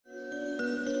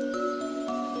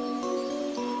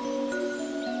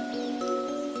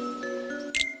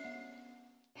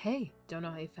Hey, don't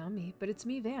know how you found me, but it's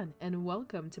me, Van, and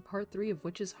welcome to part 3 of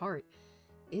Witch's Heart.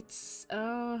 It's,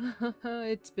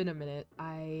 it's been a minute.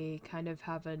 I kind of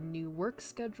have a new work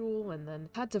schedule and then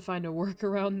had to find a work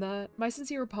around that. My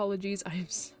sincere apologies, I am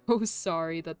so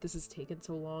sorry that this has taken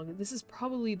so long. This is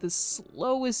probably the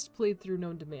slowest playthrough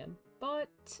known to man,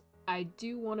 but I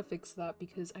do want to fix that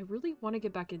because I really want to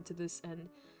get back into this and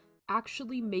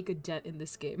actually make a dent in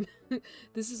this game.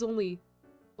 This is only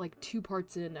like 2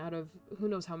 parts in out of who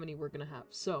knows how many we're gonna have.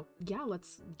 So yeah,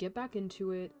 let's get back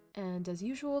into it. And as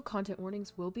usual, content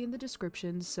warnings will be in the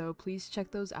description, so please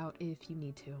check those out if you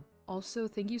need to. Also,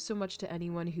 thank you so much to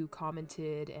anyone who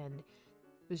commented and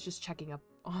was just checking up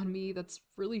on me. That's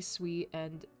really sweet,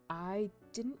 and I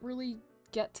didn't really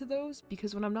get to those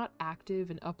because when I'm not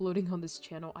active and uploading on this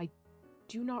channel, I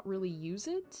do not really use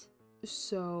it.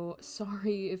 So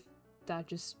sorry if that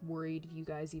just worried you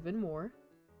guys even more.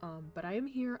 But I am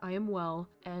here, I am well,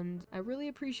 and I really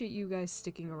appreciate you guys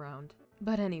sticking around.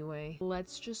 But anyway,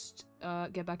 let's just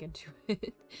get back into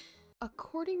it.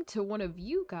 According to one of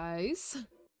you guys,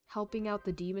 helping out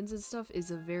the demons and stuff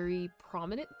is a very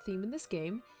prominent theme in this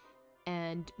game,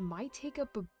 and might take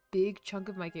up a big chunk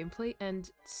of my gameplay,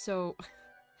 and so,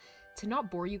 to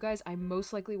not bore you guys, I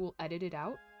most likely will edit it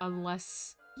out,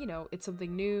 unless, you know, it's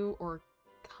something new or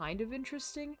kind of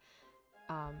interesting.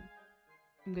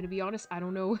 I'm gonna be honest, I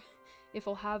don't know if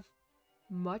I'll have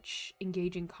much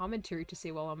engaging commentary to say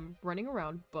while I'm running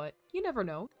around, but you never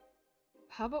know.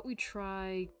 How about we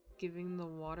try giving the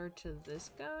water to this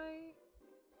guy?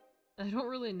 I don't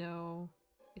really know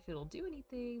if it'll do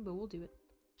anything, but we'll do it.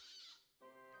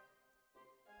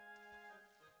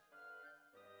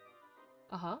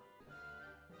 Uh-huh.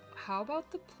 How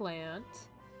about the plant?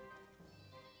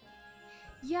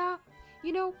 Yeah,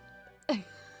 you know,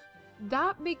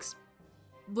 that makes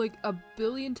like a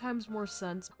billion times more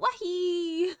sense.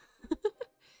 Wahee!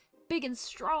 Big and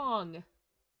strong!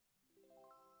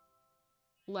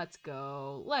 Let's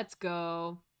go. Let's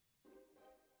go.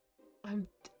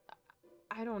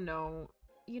 I don't know.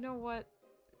 You know what?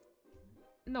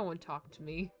 No one talked to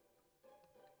me.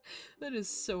 That is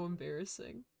so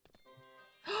embarrassing.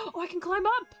 Oh, I can climb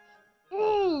up!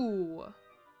 Ooh!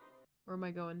 Where am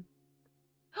I going?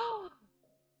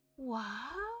 What?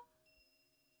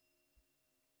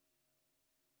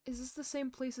 Is this the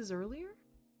same place as earlier?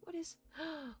 What is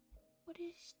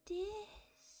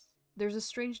this? There's a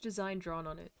strange design drawn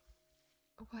on it.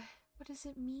 What does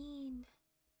it mean?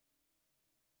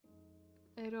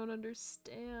 I don't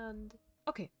understand.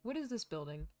 Okay, what is this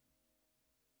building?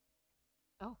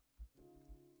 Oh.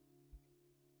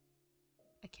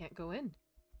 I can't go in.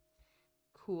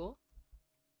 Cool.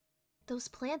 Those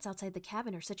plants outside the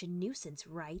cabin are such a nuisance,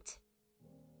 right?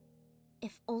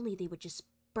 If only they would just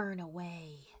burn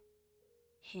away.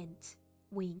 Hint,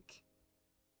 wink.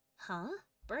 Huh?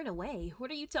 Burn away?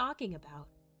 What are you talking about?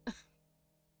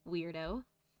 Weirdo.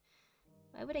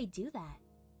 Why would I do that?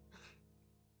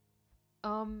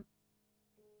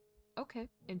 Okay,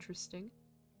 interesting.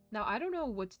 Now, I don't know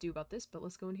what to do about this, but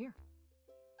let's go in here.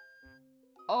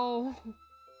 Oh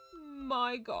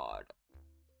my god.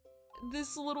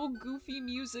 This little goofy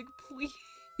music,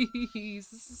 please.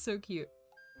 This is so cute.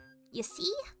 You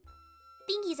see?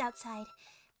 Thingies outside.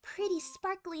 Pretty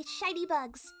sparkly shiny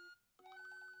bugs.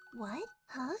 What?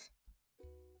 Huh?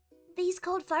 These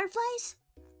called fireflies?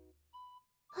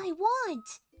 I want!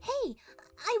 Hey!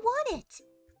 I want it!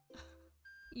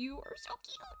 You are so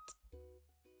cute!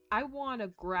 I wanna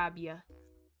grab ya.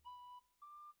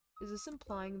 Is this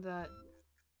implying that...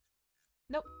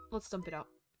 Nope, let's dump it out.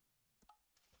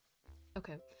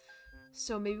 Okay,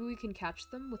 so maybe we can catch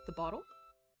them with the bottle?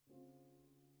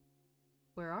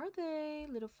 Where are they,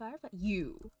 little firefly?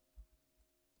 You!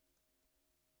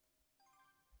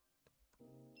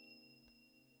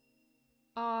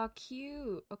 Aw,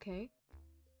 cute. Okay.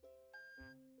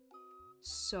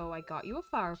 So I got you a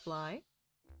firefly.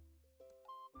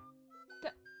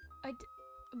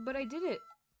 But I did it.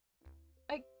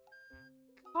 I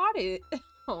caught it.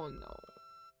 Oh no.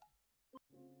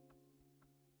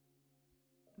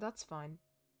 That's fine.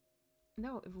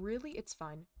 No, really, it's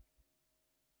fine.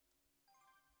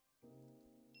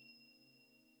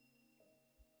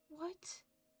 What?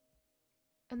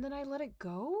 And then I let it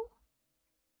go?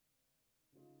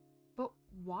 But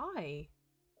why?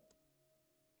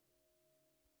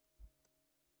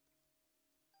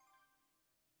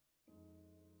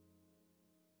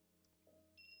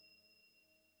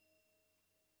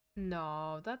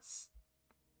 No, that's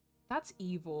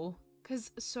evil.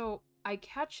 'Cause, so, I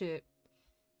catch it,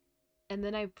 and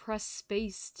then I press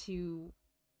space to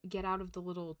get out of the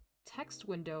little text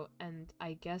window, and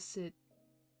I guess it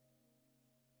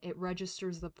it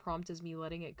registers the prompt as me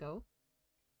letting it go,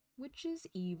 which is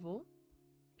evil.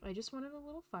 I just wanted a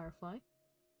little firefly.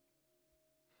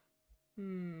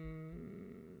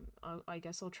 I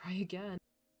guess I'll try again.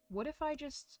 What if I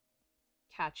just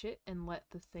catch it and let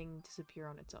the thing disappear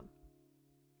on its own?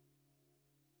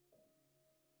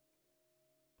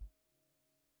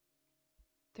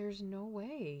 There's no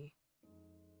way.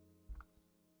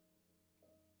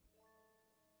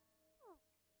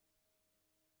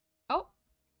 Oh!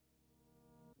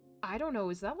 I don't know,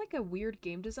 is that like a weird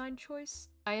game design choice?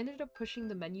 I ended up pushing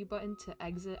the menu button to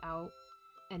exit out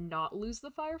and not lose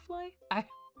the firefly?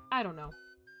 I don't know.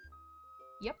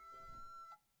 Yep.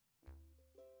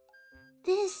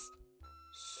 This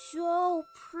so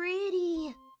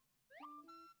pretty.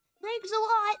 Thanks a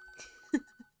lot.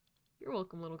 You're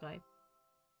welcome, little guy.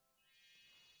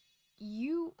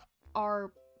 You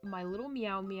are my little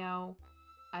meow meow.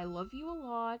 I love you a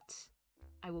lot.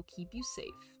 I will keep you safe.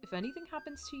 If anything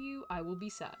happens to you, I will be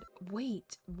sad.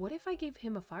 Wait, what if I gave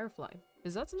him a firefly?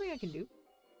 Is that something I can do?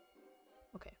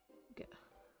 Okay, good.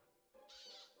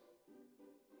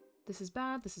 This is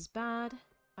bad, this is bad.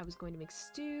 I was going to make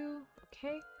stew.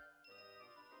 Okay.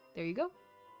 There you go.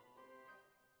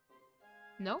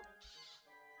 No?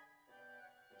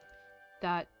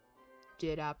 That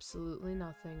did absolutely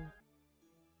nothing.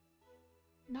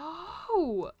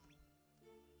 No!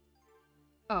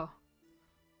 Oh.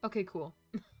 Okay, cool.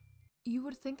 You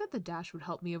would think that the dash would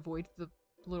help me avoid the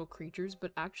little creatures,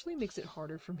 but actually makes it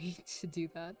harder for me to do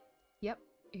that. Yep,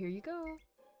 here you go.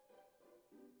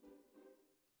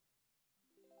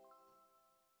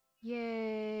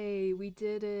 Yay, we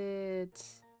did it.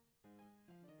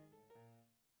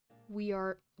 We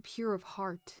are pure of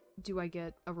heart. Do I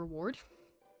get a reward?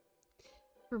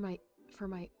 For my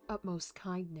utmost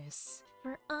kindness.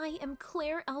 For I am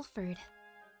Claire Alford,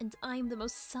 and I am the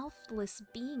most selfless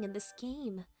being in this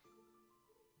game.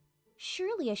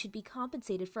 Surely I should be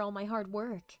compensated for all my hard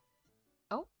work.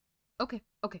 Oh, okay,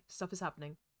 stuff is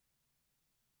happening.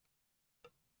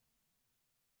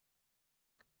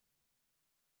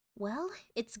 Well,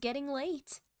 it's getting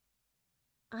late.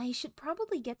 I should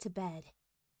probably get to bed.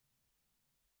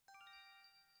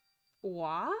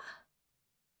 What?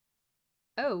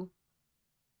 Oh,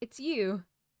 it's you.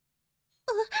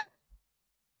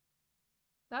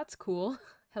 That's cool.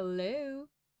 Hello.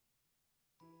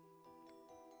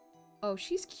 Oh,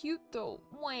 she's cute though.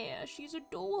 Mwah, she's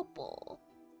adorable.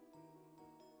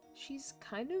 She's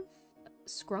kind of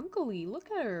scrunkly. Look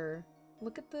at her.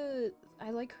 Look at the...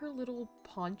 I like her little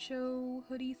poncho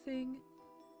hoodie thing.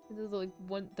 The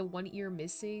one ear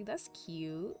missing. That's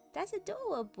cute. That's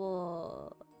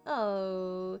adorable.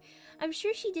 Oh, I'm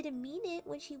sure she didn't mean it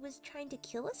when she was trying to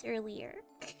kill us earlier.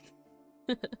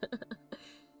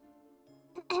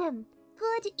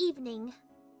 Good evening.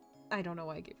 I don't know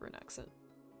why I gave her an accent.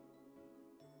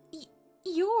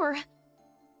 You're...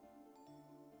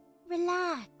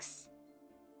 Relax.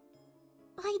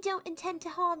 I don't intend to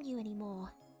harm you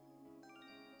anymore.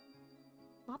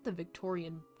 Not the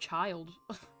Victorian child.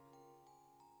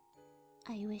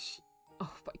 I wish...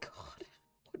 Oh my god.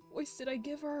 What voice did I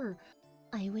give her?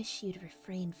 I wish you'd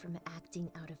refrain from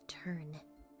acting out of turn.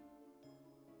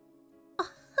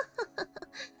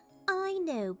 I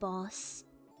know, boss.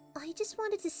 I just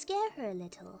wanted to scare her a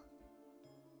little.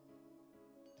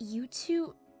 You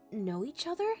two know each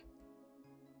other?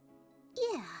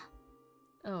 Yeah.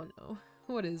 Oh no.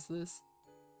 What is this?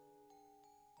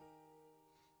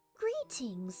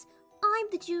 Greetings. I'm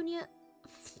the junior...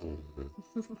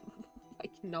 I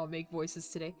cannot make voices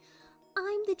today.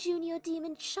 I'm the junior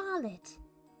demon Charlotte.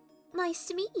 Nice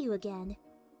to meet you again.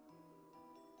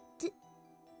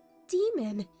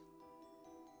 Demon?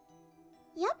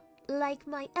 Yep, like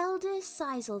my elder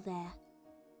Sizel there.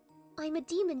 I'm a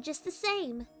demon just the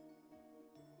same.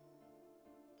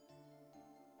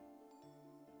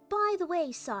 By the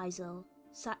way, Sizel...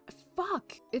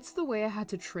 Fuck! It's the way I had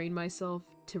to train myself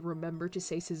to remember to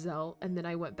say Sizel, and then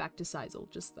I went back to Sizel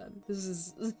just then. This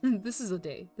is... this is a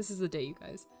day. This is a day, you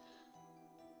guys.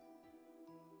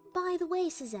 By the way,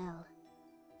 Sizel...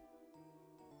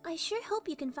 I sure hope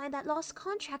you can find that lost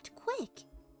contract quick.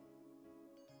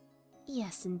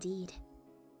 Yes, indeed.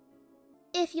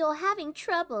 If you're having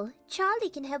trouble,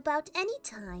 Charlie can help out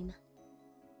anytime.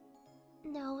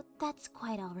 No, that's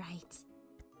quite alright.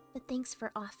 But thanks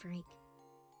for offering.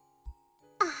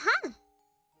 Aha!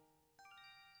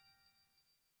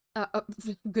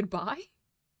 Goodbye?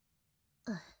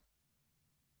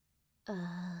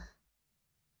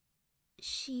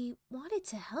 She wanted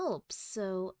to help,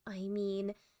 so, I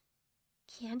mean...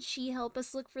 Can't she help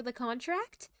us look for the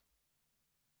contract?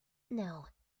 No.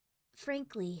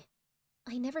 Frankly,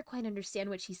 I never quite understand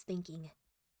what she's thinking.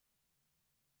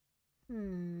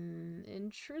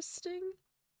 Interesting.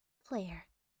 Claire.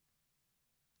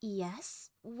 Yes?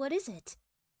 What is it?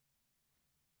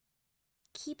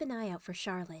 Keep an eye out for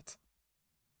Charlotte.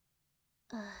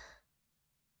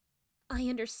 I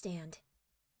understand.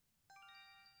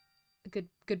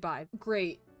 Goodbye.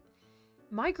 Great.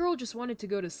 My girl just wanted to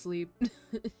go to sleep.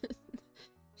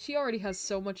 She already has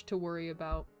so much to worry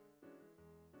about.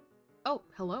 Oh,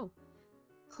 hello.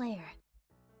 Claire.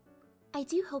 I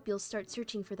do hope you'll start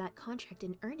searching for that contract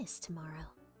in earnest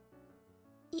tomorrow.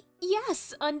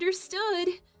 Yes, understood.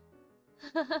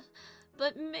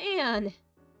 But man,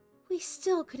 we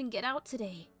still couldn't get out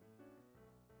today.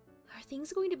 Are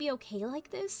things going to be okay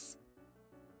like this?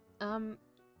 Oh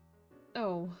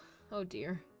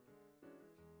dear.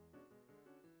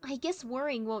 I guess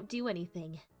worrying won't do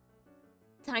anything.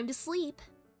 Time to sleep.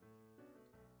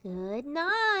 Good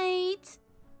night.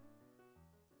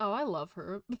 Oh, I love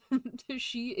her.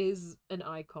 She is an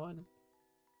icon.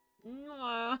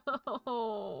 Wow,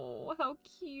 how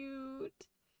cute.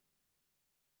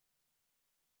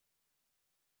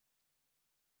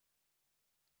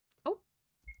 Oh,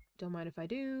 don't mind if I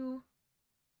do.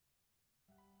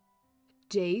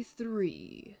 Day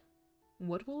 3.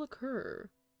 What will occur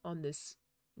on this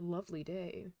lovely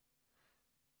day?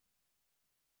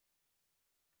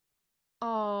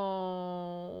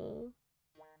 Oh.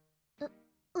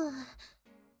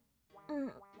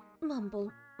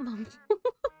 Mumble.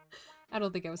 I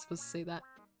don't think I was supposed to say that.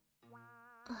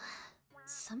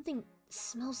 Something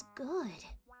smells good.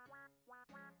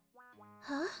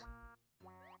 Huh?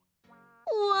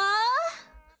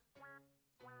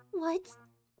 What?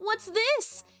 What's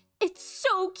this? It's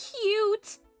so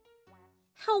cute!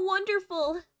 How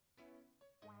wonderful!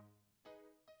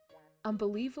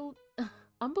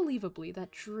 Unbelievably,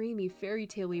 that dreamy,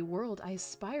 fairy-tale-y world I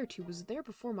aspire to was there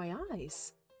before my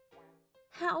eyes.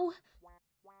 How?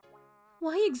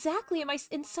 Why exactly am I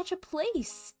in such a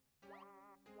place?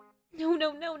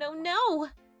 No!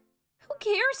 Who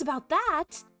cares about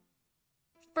that?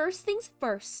 First things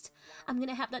first, I'm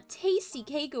gonna have that tasty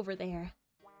cake over there.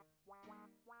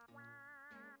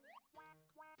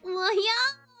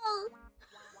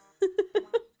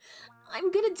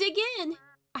 I'm gonna dig in.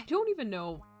 I don't even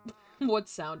know what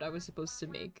sound I was supposed to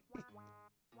make.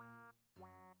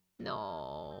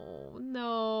 No.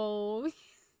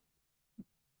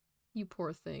 You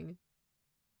poor thing.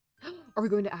 Are we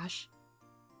going to Ash?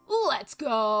 Let's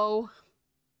go!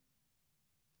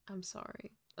 I'm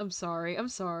sorry.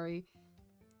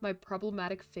 My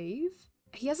problematic fave?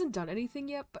 He hasn't done anything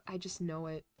yet, but I just know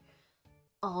it.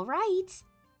 All right.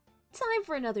 Time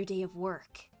for another day of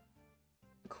work.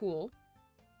 Cool.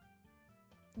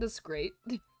 That's great.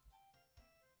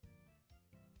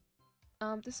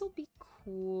 This'll be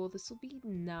cool. This'll be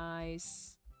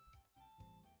nice.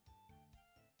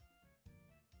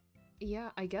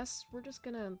 Yeah, I guess we're just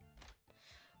gonna...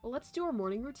 Well, let's do our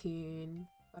morning routine.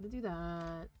 Gotta do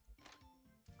that.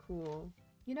 Cool.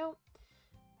 You know,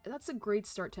 that's a great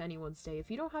start to anyone's day.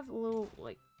 If you don't have a little,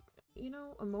 like, you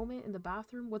know, a moment in the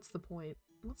bathroom, what's the point?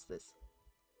 What's this?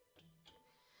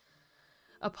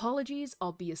 Apologies,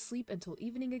 I'll be asleep until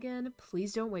evening again.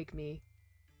 Please don't wake me.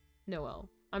 Noelle.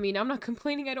 I mean, I'm not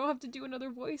complaining I don't have to do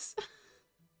another voice.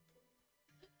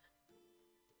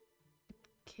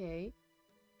 Okay.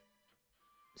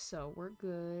 So, we're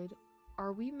good.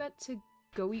 Are we meant to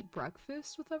go eat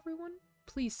breakfast with everyone?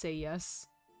 Please say yes.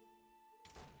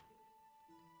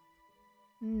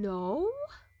 No?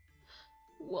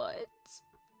 What?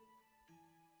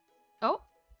 Oh,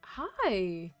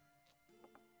 hi.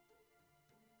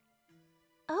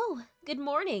 Oh, good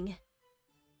morning.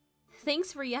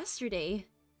 Thanks for yesterday,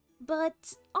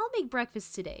 but I'll make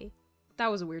breakfast today.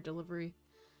 That was a weird delivery.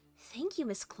 Thank you,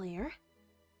 Miss Claire.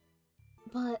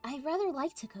 But I'd rather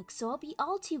like to cook, so I'll be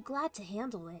all too glad to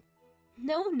handle it.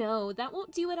 No, that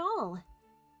won't do at all.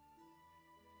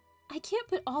 I can't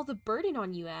put all the burden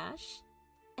on you, Ash.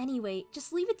 Anyway,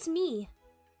 just leave it to me.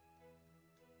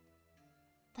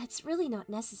 That's really not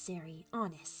necessary,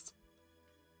 honest.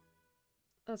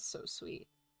 That's so sweet.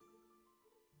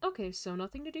 Okay, so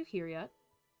nothing to do here yet.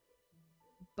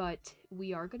 But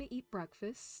we are gonna eat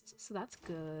breakfast, so that's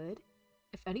good.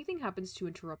 If anything happens to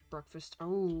interrupt breakfast,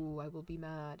 oh, I will be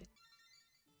mad.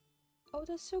 Oh,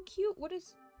 that's so cute. What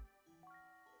is...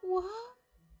 What?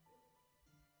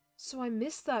 So I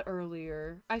missed that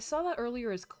earlier. I saw that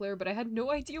earlier as Claire, but I had no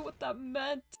idea what that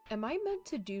meant. Am I meant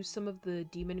to do some of the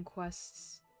demon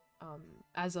quests,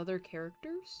 as other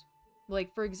characters?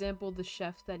 Like, for example, the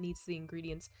chef that needs the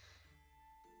ingredients.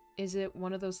 Is it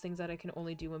one of those things that I can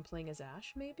only do when playing as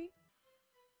Ash, maybe?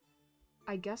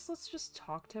 I guess let's just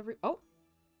talk to Oh!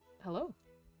 Hello.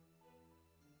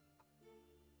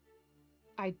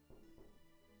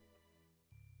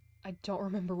 I don't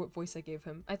remember what voice I gave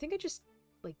him. I think I just,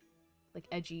 like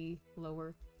edgy,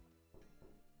 lower.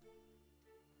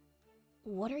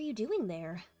 What are you doing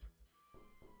there?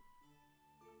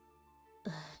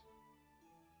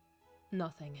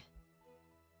 Nothing.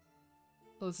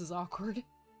 Oh, this is awkward.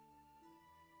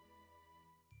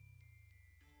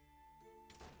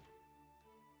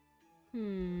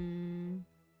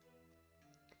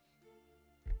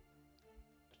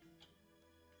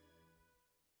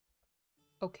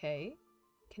 Okay.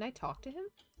 Can I talk to him?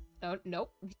 Oh,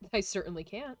 nope. I certainly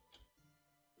can't.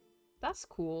 That's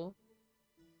cool.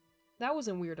 That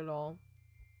wasn't weird at all.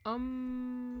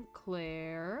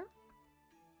 Claire?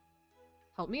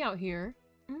 Help me out here.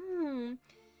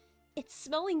 It's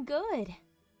smelling good.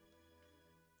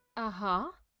 Uh-huh.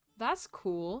 That's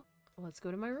cool. Let's go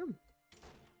to my room.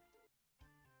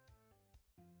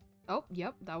 Oh,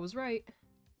 yep, that was right.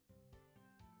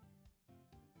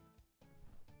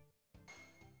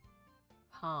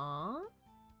 Huh?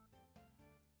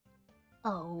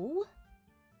 Oh?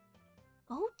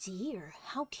 Oh dear,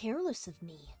 how careless of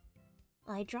me.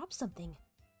 I dropped something.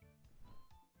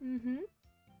 Mm-hmm.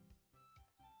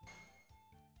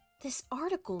 This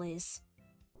article is...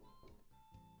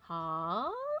 Huh?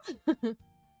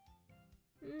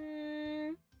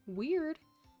 Weird.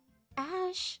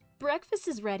 Ash, breakfast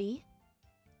is ready.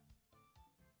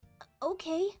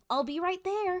 Okay, I'll be right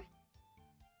there.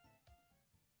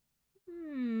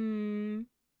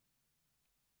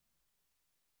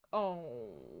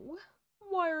 Oh,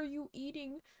 why are you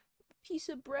eating a piece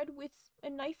of bread with a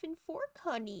knife and fork,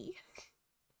 honey?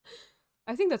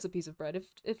 I think that's a piece of bread.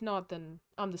 If not, then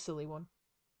I'm the silly one.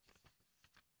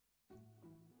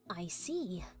 I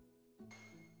see.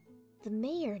 The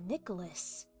mayor,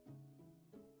 Nicholas.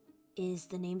 Is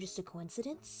the name just a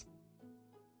coincidence?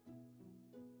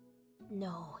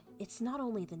 No, it's not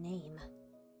only the name.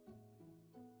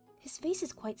 His face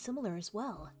is quite similar as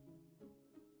well.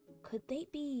 Could they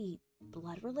be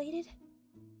blood related?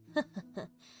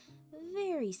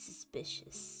 Very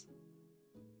suspicious.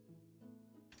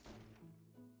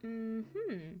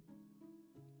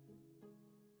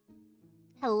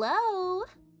 Hello!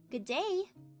 Good day.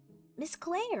 Miss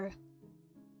Claire.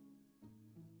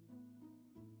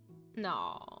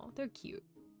 No, they're cute.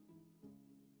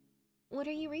 What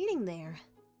are you reading there?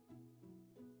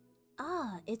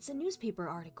 Ah, it's a newspaper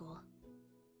article.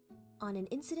 On an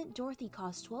incident Dorothy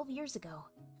caused 12 years ago.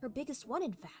 Her biggest one,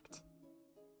 in fact.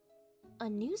 A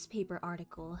newspaper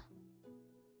article?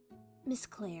 Miss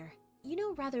Claire, you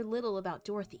know rather little about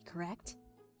Dorothy, correct?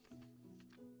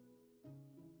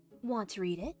 Want to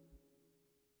read it?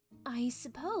 I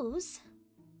suppose.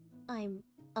 I'm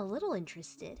a little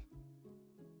interested.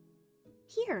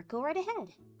 Here, go right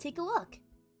ahead. Take a look.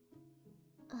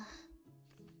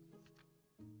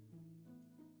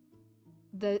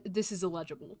 This is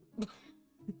illegible.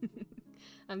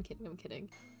 I'm kidding.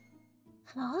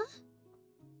 Huh?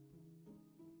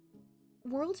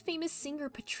 World-famous singer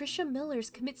Patricia Millers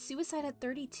commits suicide at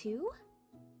 32?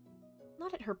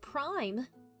 Not at her prime.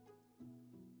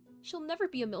 She'll never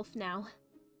be a MILF now.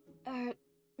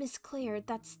 Miss Claire,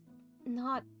 that's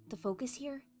not the focus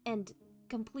here, and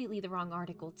completely the wrong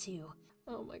article, too.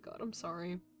 Oh my god, I'm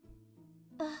sorry.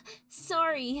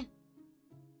 Sorry.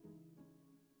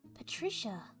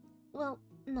 Patricia. Well,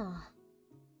 nah.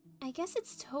 I guess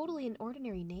it's totally an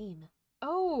ordinary name.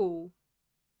 Oh.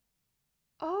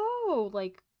 Oh,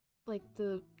 like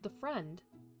the friend.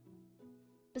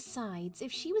 Besides,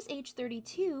 if she was age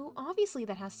 32, obviously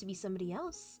that has to be somebody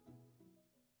else.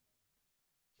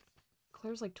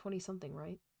 Claire's like 20-something,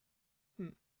 right?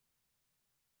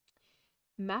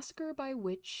 Massacre by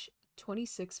witch,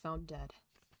 26 found dead.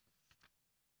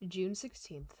 June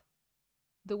 16th.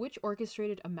 The witch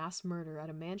orchestrated a mass murder at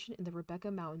a mansion in the Rebecca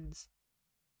Mountains.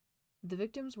 The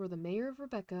victims were the mayor of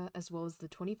Rebecca as well as the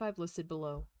 25 listed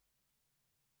below.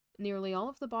 Nearly all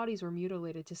of the bodies were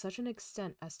mutilated to such an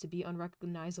extent as to be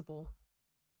unrecognizable.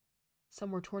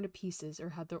 Some were torn to pieces or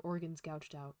had their organs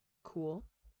gouged out. Cool.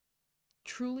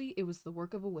 Truly, it was the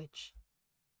work of a witch.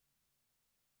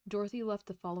 Dorothy left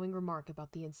the following remark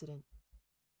about the incident.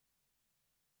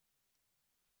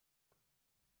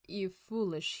 You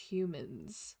foolish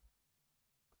humans.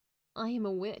 I am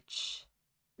a witch.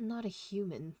 Not a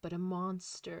human, but a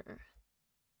monster.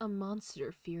 A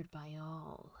monster feared by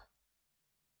all.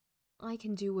 I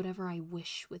can do whatever I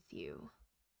wish with you.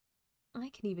 I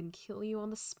can even kill you on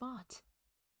the spot.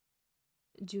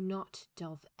 Do not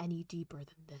delve any deeper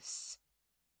than this.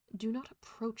 Do not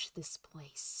approach this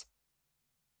place.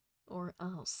 or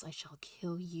else I shall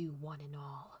kill you one and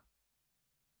all.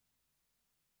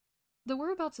 The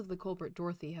whereabouts of the culprit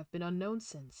Dorothy have been unknown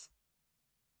since.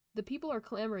 The people are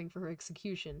clamoring for her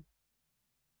execution.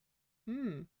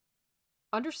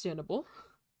 Understandable.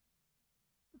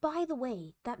 By the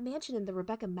way, that mansion in the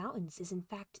Rebecca Mountains is in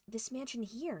fact this mansion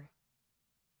here.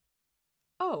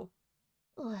 Oh.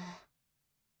 Ugh.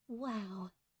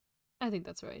 Wow. I think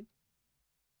that's right.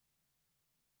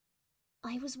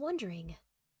 I was wondering,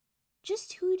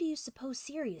 just who do you suppose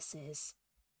Sirius is?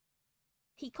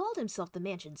 He called himself the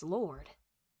mansion's lord.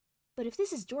 But if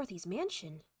this is Dorothy's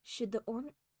mansion, should the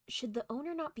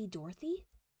owner not be Dorothy?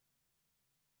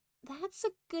 That's a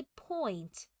good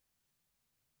point.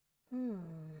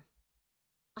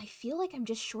 I feel like I'm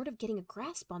just short of getting a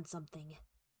grasp on something.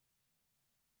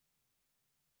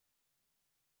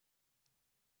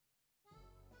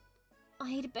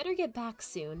 I'd better get back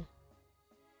soon.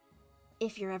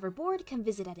 If you're ever bored, come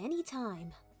visit at any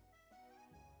time.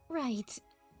 Right.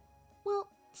 Well,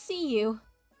 see you.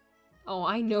 Oh,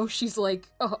 I know she's like,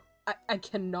 oh, I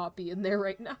cannot be in there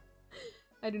right now.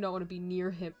 I do not want to be near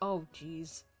him. Oh,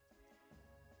 jeez.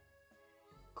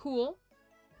 Cool.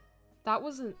 That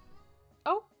wasn't...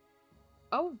 Oh.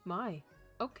 Oh, my.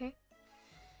 Okay.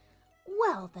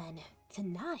 Well then,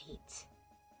 tonight,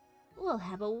 we'll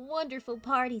have a wonderful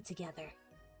party together.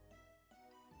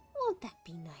 Won't that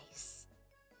be nice?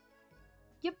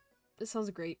 Yep, this sounds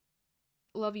great.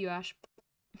 Love you, Ash.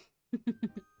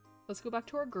 Let's go back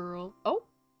to our girl. Oh!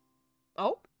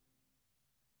 Oh!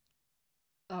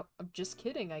 I'm just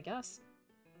kidding, I guess.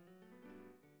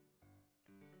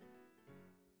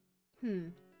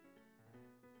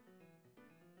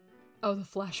 Oh, the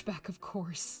flashback, of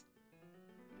course.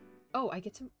 Oh, I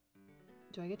get to...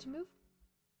 Do I get to move?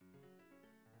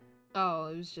 Oh,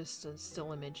 it was just a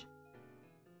still image.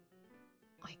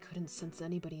 I couldn't sense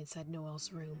anybody inside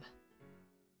Noel's room.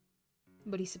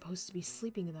 But he's supposed to be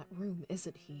sleeping in that room,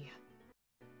 isn't he?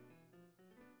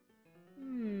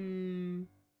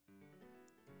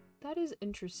 That is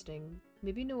interesting.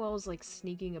 Maybe Noel's like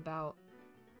sneaking about.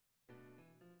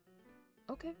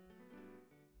 Okay.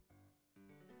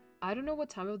 I don't know what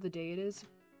time of the day it is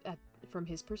from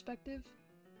his perspective.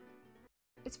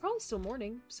 It's probably still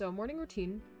morning, so morning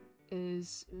routine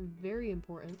is very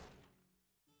important.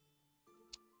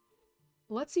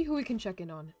 Let's see who we can check in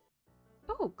on.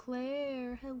 Oh,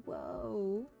 Claire,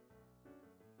 hello.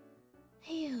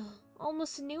 Phew,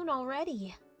 almost noon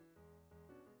already.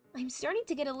 I'm starting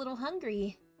to get a little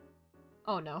hungry.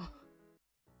 Oh no.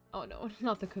 Oh no,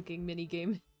 not the cooking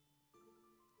minigame.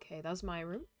 Okay, that's my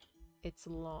room. It's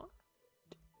locked.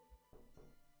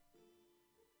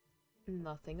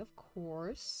 Nothing, of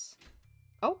course.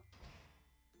 Oh!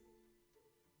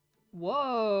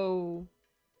 Whoa!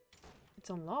 It's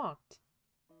unlocked.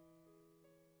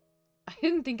 I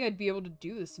didn't think I'd be able to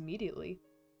do this immediately.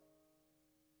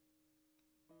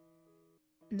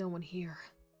 No one here.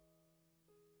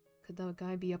 Could that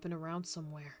guy be up and around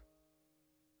somewhere?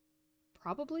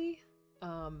 Probably.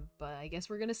 But I guess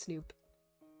we're gonna snoop.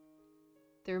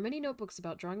 There are many notebooks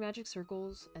about drawing magic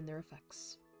circles and their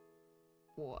effects.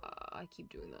 Wow, I keep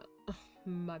doing that.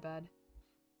 My bad.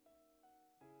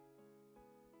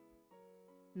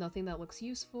 Nothing that looks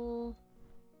useful.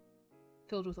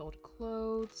 Filled with old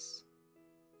clothes.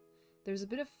 There's a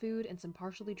bit of food and some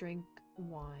partially drank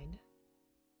wine.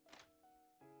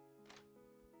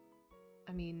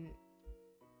 I mean,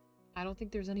 I don't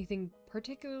think there's anything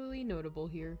particularly notable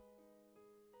here.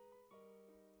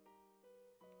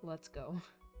 Let's go.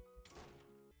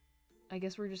 I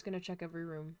guess we're just gonna check every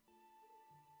room.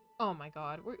 Oh my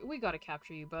god, we gotta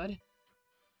capture you, bud.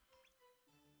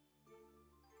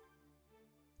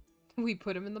 We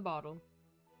put him in the bottle.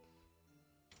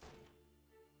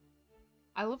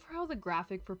 I love how the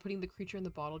graphic for putting the creature in the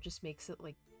bottle just makes it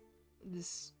like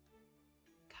this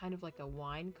kind of like a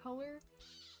wine color.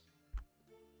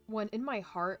 When in my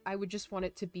heart, I would just want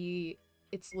it to be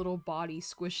its little body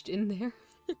squished in there.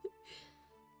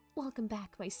 Welcome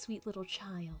back, my sweet little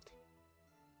child.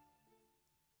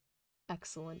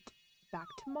 Excellent. Back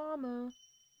to Mama.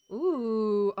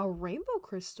 Ooh, a rainbow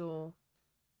crystal.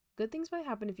 Good things might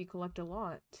happen if you collect a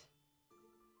lot.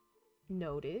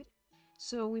 Noted.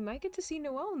 So we might get to see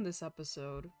Noelle in this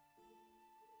episode.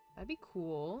 That'd be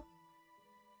cool.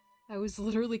 I was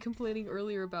literally complaining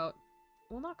earlier about...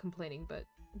 Well, not complaining, but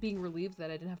being relieved that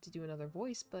I didn't have to do another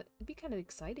voice, but it'd be kind of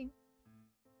exciting.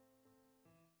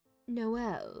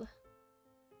 Noelle.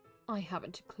 I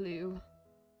haven't a clue.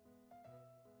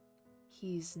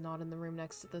 He's not in the room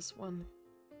next to this one.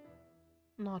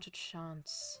 Not a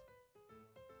chance.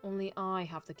 Only I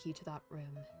have the key to that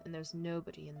room, and there's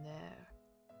nobody in there.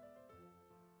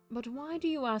 But why do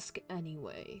you ask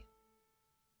anyway?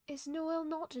 Is Noel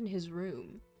not in his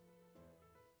room?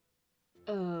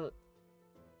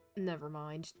 Never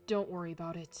mind. Don't worry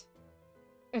about it.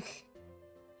 Ugh.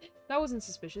 That wasn't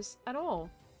suspicious at all.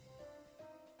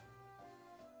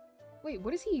 Wait,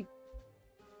 what is he...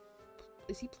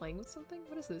 Is he playing with something?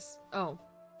 What is this? Oh.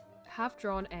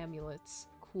 Half-drawn amulets.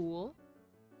 Cool.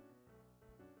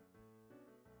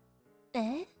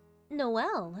 Eh?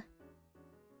 Noel?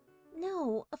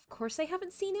 No, of course I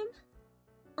haven't seen him.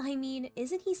 I mean,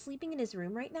 isn't he sleeping in his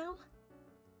room right now?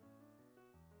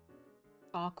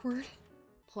 Awkward.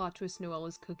 Plot twist, Noelle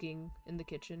is cooking in the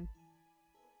kitchen.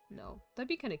 No, that'd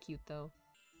be kind of cute though.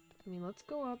 I mean, let's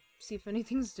go up, see if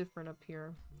anything's different up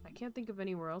here. I can't think of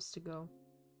anywhere else to go.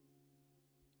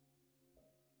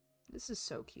 This is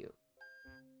so cute.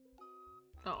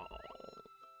 Oh.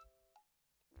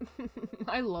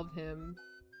 I love him.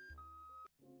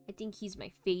 I think he's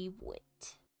my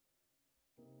favorite.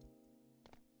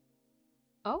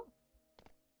 Oh.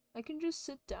 I can just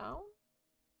sit down?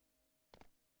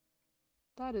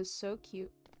 That is so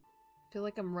cute. I feel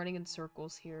like I'm running in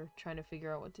circles here, trying to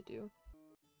figure out what to do.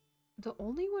 The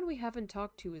only one we haven't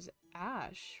talked to is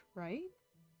Ash, right?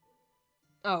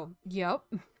 Oh, yep.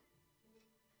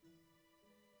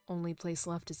 Only place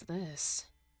left is this.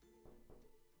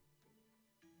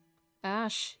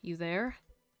 Ash, you there?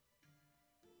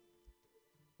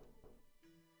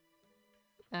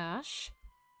 Ash?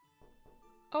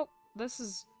 Oh, this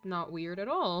is not weird at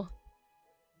all.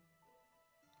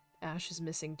 Ash is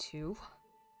missing too.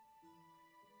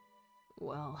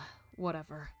 Well,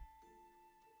 whatever.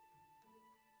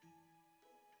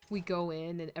 We go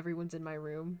in and everyone's in my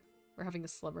room. We're having a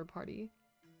slumber party.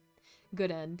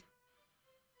 Good end.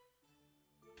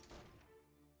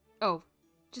 Oh,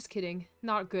 just kidding.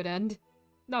 Not good end.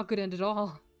 Not good end at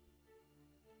all.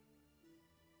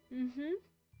 Mm-hmm.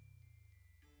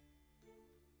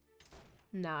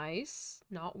 Nice.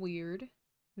 Not weird.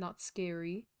 Not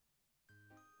scary.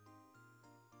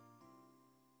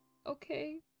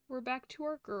 Okay, we're back to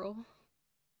our girl.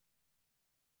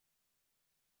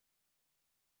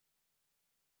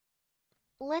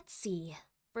 Let's see.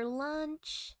 For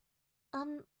lunch...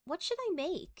 what should I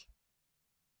make?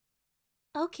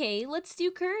 Okay, let's do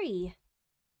curry.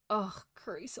 Ugh,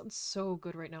 curry sounds so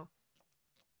good right now.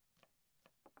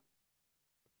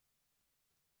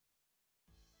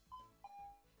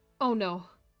 Oh no.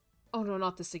 Oh no,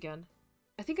 not this again.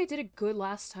 I think I did it good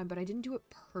last time, but I didn't do it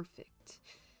perfect.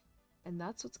 And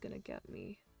that's what's gonna get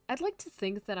me. I'd like to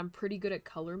think that I'm pretty good at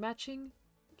color matching,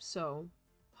 so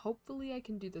hopefully I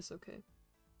can do this okay.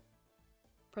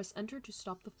 Press enter to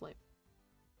stop the flame.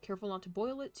 Careful not to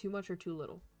boil it too much or too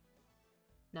little.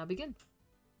 Now begin.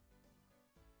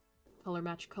 Color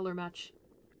match, color match.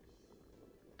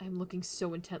 I'm looking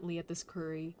so intently at this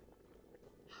curry.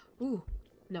 Ooh,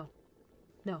 no.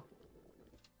 No.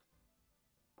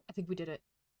 I think we did it.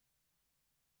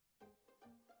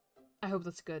 I hope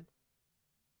that's good.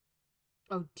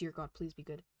 Oh dear God, please be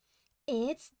good.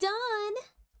 It's done!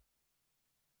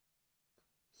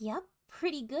 Yep,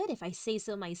 pretty good if I say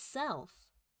so myself.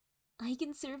 I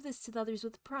can serve this to the others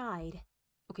with pride.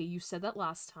 Okay, you said that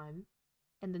last time,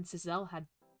 and then Cizelle had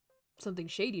something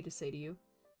shady to say to you.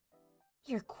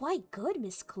 You're quite good,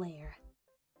 Miss Claire.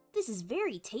 This is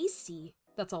very tasty.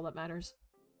 That's all that matters.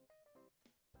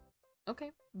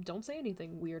 Okay, don't say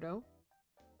anything, weirdo.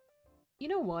 You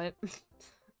know what?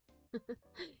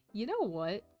 You know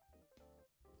what?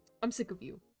 I'm sick of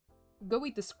you. Go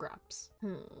eat the scraps.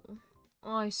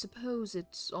 I suppose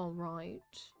it's alright.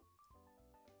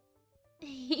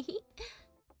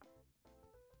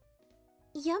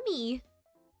 Yummy!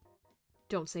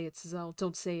 Don't say it, Cizelle.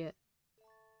 Don't say it.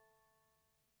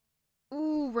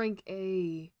 Ooh, rank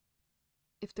A.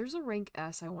 If there's a rank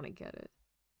S, I want to get it.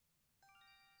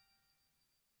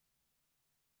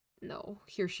 No,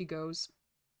 here she goes.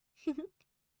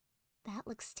 That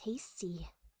looks tasty.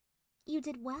 You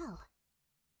did well.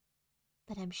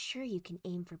 But I'm sure you can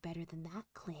aim for better than that,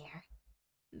 Claire.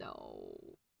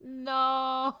 No.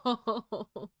 No!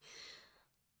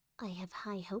 I have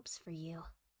high hopes for you.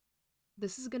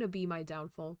 This is gonna be my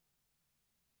downfall.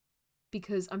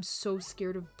 Because I'm so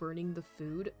scared of burning the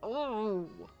food. Oh!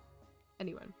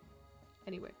 Anyway.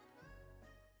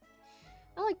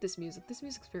 I like this music. This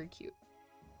music's very cute.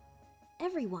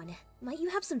 Everyone, might you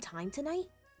have some time tonight?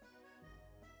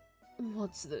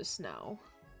 What's this now?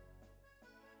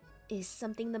 Is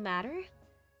something the matter?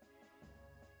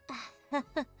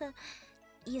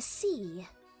 You see,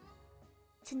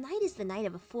 tonight is the night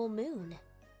of a full moon.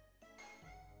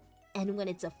 And when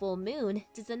it's a full moon,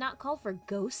 does it not call for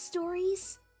ghost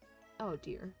stories? Oh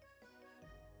dear.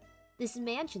 This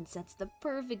mansion sets the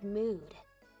perfect mood.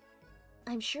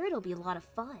 I'm sure it'll be a lot of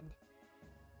fun.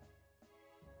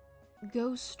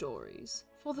 Ghost stories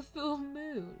for the full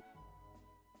moon.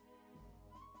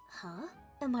 Huh?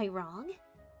 Am I wrong?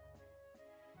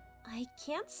 I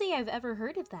can't say I've ever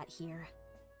heard of that here.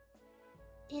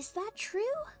 Is that true?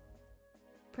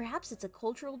 Perhaps it's a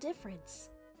cultural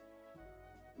difference.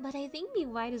 But I think we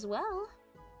might as well.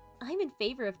 I'm in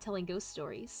favor of telling ghost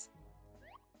stories.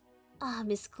 Ah,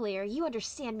 Miss Claire, you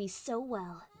understand me so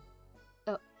well.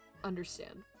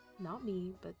 Understand. Not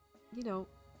me, but, you know,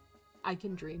 I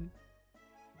can dream.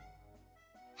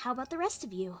 How about the rest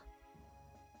of you?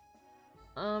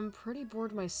 I'm pretty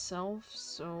bored myself,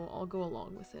 so I'll go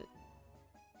along with it.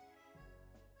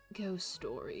 Ghost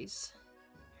stories.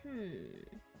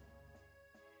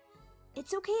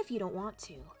 It's okay if you don't want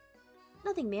to.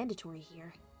 Nothing mandatory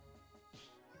here.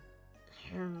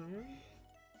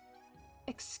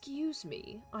 Excuse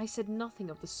me, I said nothing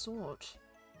of the sort.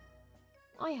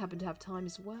 I happen to have time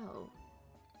as well.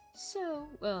 So,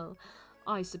 well,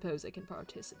 I suppose I can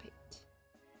participate.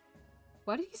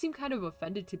 Why did he seem kind of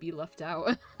offended to be left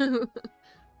out?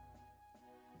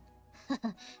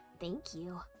 Thank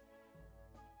you.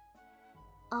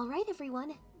 Alright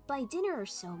everyone, by dinner or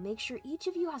so, make sure each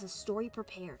of you has a story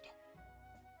prepared.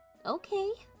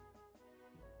 Okay.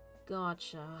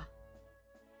 Gotcha.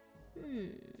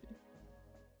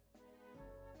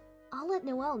 I'll let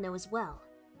Noelle know as well.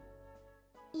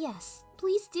 Yes,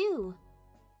 please do.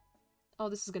 Oh,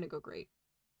 this is gonna go great.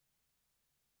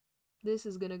 This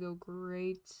is gonna go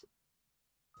great.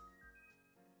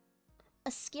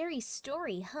 A scary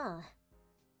story, huh?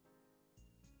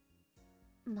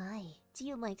 My, do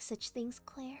you like such things,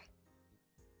 Claire?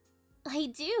 I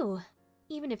do,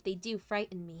 even if they do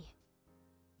frighten me.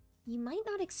 You might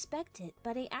not expect it,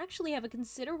 but I actually have a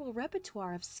considerable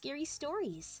repertoire of scary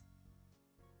stories.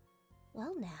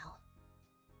 Well now.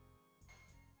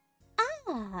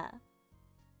 Ah!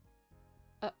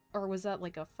 Or was that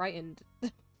like a frightened...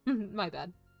 My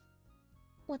bad.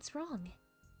 What's wrong?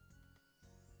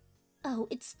 Oh,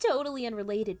 it's totally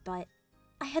unrelated, but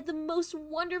I had the most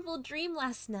wonderful dream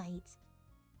last night.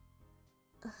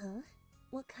 Uh-huh.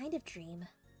 What kind of dream?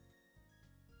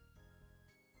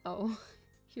 Oh,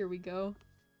 here we go.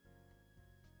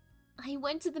 I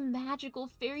went to the magical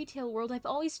fairy tale world I've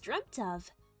always dreamt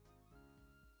of.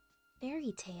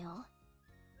 Fairy tale?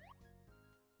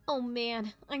 Oh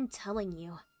man, I'm telling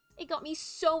you. It got me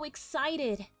so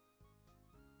excited.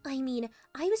 I mean,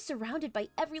 I was surrounded by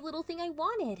every little thing I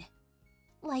wanted.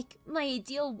 Like, my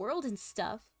ideal world and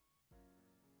stuff.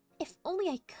 If only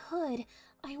I could,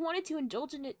 I wanted to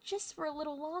indulge in it just for a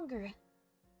little longer.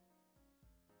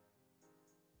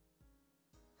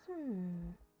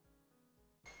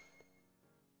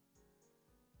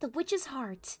 The Witch's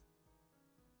Heart.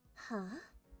 Huh?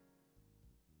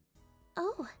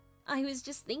 Oh, I was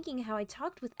just thinking how I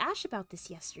talked with Ash about this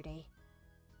yesterday.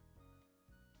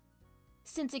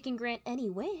 Since it can grant any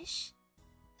wish,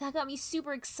 that got me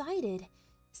super excited,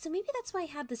 so maybe that's why I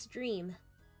had this dream.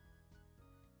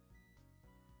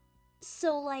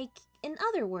 So, like, in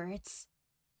other words,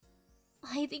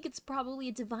 I think it's probably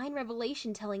a divine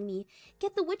revelation telling me,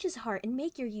 get the witch's heart and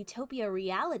make your utopia a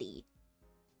reality.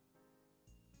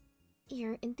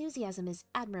 Your enthusiasm is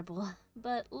admirable,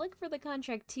 but look for the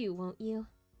contract too, won't you?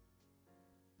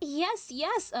 Yes,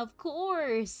 yes, of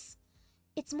course!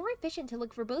 It's more efficient to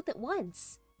look for both at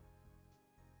once.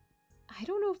 I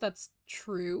don't know if that's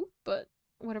true, but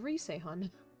whatever you say,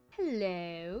 hon.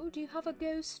 Hello, do you have a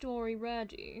ghost story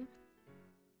ready?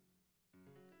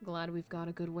 Glad we've got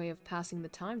a good way of passing the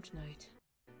time tonight.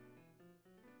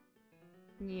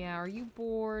 Yeah, are you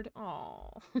bored?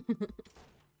 Aw.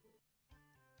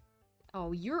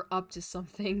 Oh, you're up to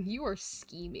something. You are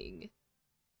scheming.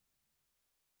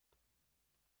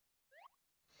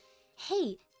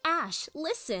 Hey, Ash,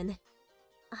 listen!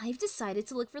 I've decided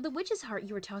to look for the witch's heart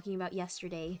you were talking about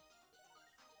yesterday.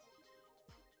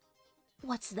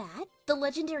 What's that? The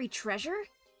legendary treasure?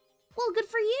 Well, good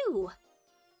for you!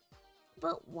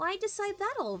 But why decide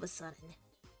that all of a sudden?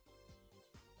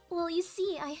 Well, you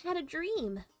see, I had a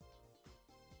dream.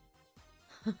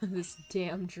 This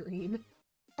damn dream.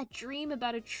 A dream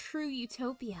about a true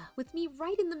utopia, with me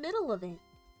right in the middle of it.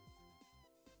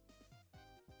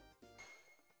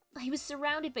 I was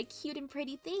surrounded by cute and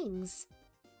pretty things.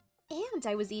 And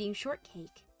I was eating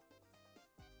shortcake.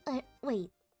 Wait,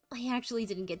 I actually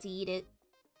didn't get to eat it.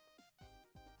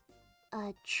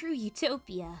 A true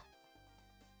utopia.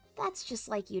 That's just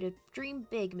like you to dream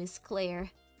big, Miss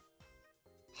Claire.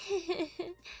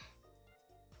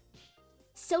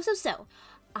 So,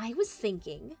 I was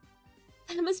thinking,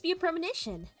 that must be a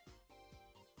premonition.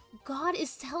 God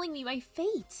is telling me my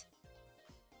fate.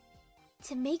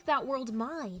 To make that world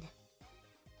mine.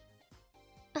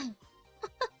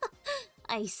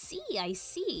 I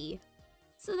see.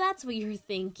 So that's what you're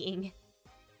thinking.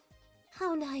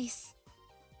 How nice.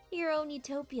 Your own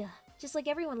utopia, just like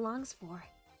everyone longs for.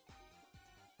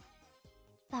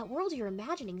 That world you're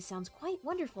imagining sounds quite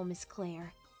wonderful, Miss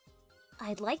Claire.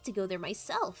 I'd like to go there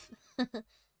myself.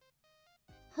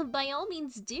 By all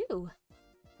means do.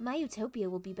 My utopia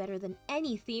will be better than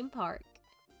any theme park.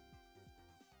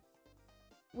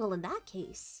 Well, in that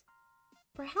case,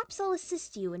 perhaps I'll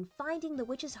assist you in finding the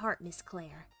witch's heart, Miss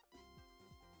Claire.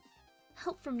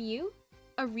 Help from you?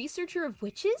 A researcher of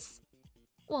witches?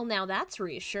 Well, now that's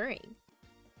reassuring.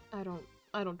 I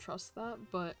don't trust that,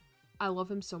 but I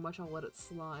love him so much I'll let it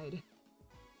slide.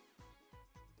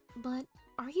 But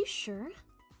are you sure?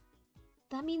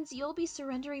 That means you'll be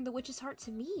surrendering the witch's heart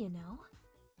to me, you know?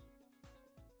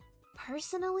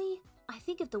 Personally, I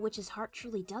think if the witch's heart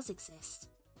truly does exist,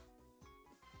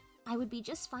 I would be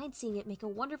just fine seeing it make a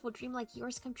wonderful dream like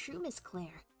yours come true, Miss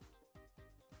Claire.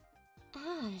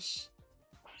 Ash.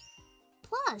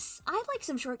 Plus, I'd like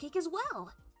some shortcake as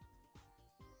well.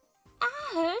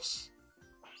 Ash!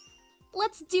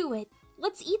 Let's do it.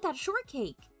 Let's eat that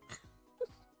shortcake.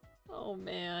 Oh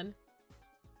man.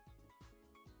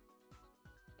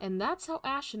 And that's how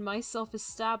Ash and myself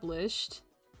established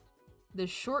the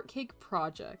Shortcake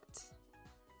Project.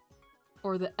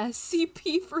 Or the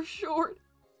SCP for short.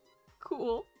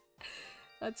 Cool.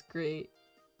 That's great.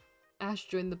 Ash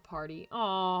joined the party.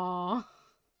 Aww.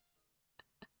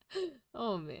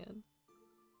 Oh man.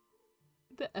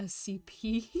 The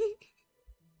SCP.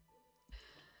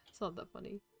 It's not that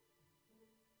funny.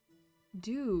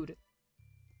 Dude.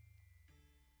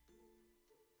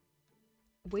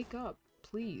 Wake up,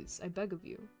 please. I beg of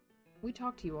you. We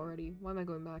talked to you already. Why am I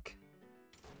going back?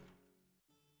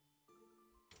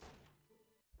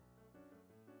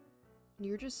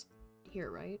 You're just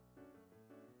here, right?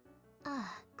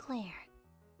 Claire.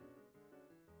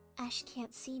 Ash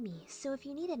can't see me, so if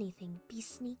you need anything, be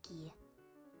sneaky.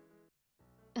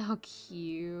 How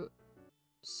cute.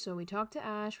 So we talked to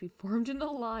Ash, we formed an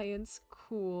alliance.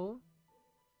 Cool.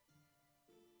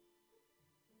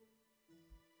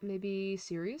 Maybe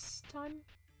serious time?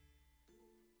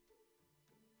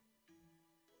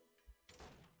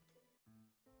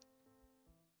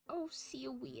 Oh,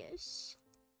 serious.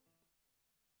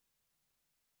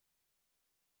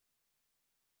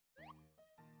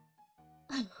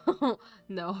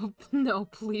 No, no,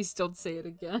 please don't say it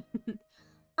again.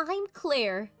 I'm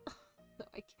Claire. No,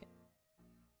 I can't.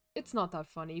 It's not that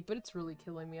funny, but it's really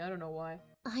killing me. I don't know why.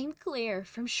 I'm Claire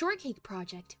from Shortcake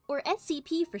Project, or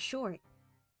SCP for short.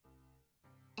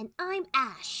 And I'm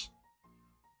Ash.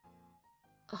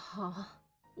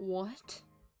 What?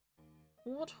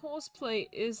 What horseplay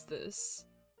is this?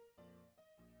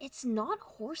 It's not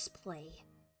horseplay.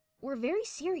 We're very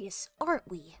serious, aren't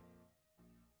we?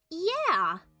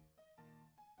 Yeah!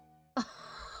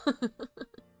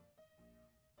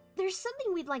 There's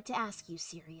something we'd like to ask you,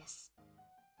 Sirius.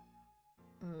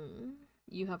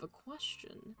 You have a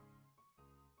question?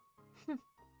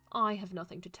 I have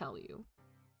nothing to tell you.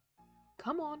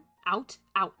 Come on, out.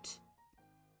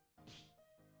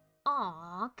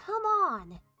 Aw, come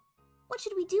on. What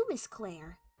should we do, Miss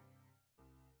Claire?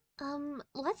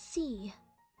 Let's see.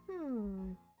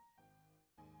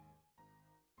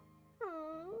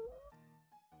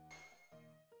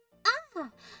 Ah!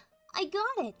 I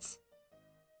got it!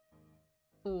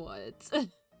 What?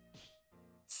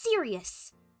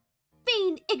 Sirius!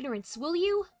 Feign ignorance, will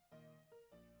you?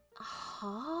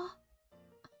 Huh?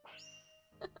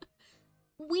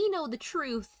 We know the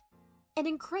truth. An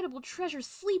incredible treasure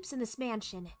sleeps in this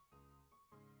mansion.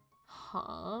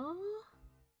 Huh?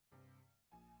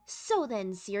 So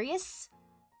then, Sirius,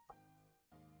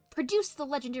 produce the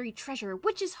legendary treasure,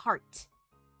 Witch's Heart,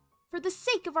 for the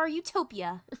sake of our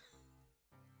utopia.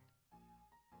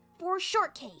 For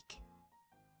shortcake.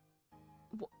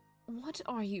 What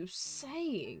are you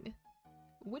saying?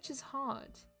 Witch's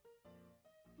Heart?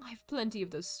 I have plenty of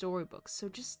those storybooks, so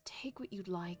just take what you'd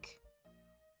like.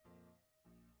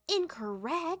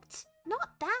 Incorrect.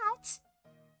 Not that.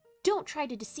 Don't try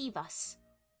to deceive us.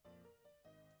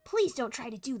 Please don't try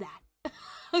to do that.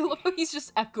 I love how he's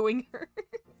just echoing her.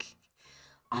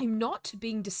 I'm not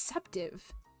being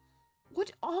deceptive.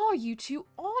 What are you two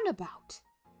on about?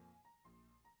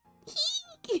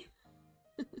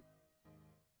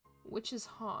 Witch's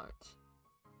Heart.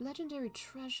 Legendary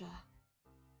treasure.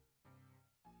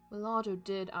 Millardo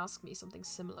did ask me something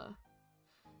similar.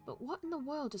 But what in the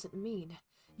world does it mean?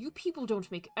 You people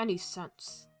don't make any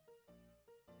sense.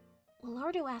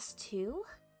 Millardo asked too?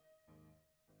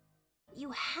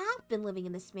 You have been living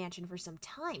in this mansion for some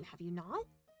time, have you not?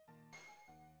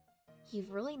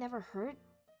 You've really never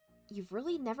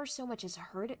so much as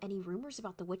heard any rumors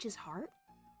about the witch's heart?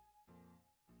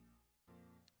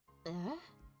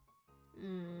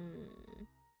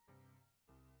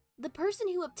 The person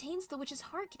who obtains the witch's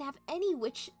heart can have any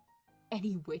wish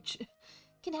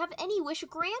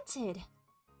granted.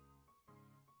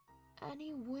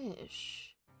 Any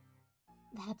wish?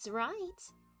 That's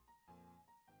right.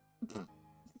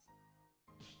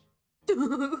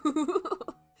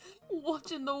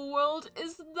 What in the world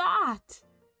is that?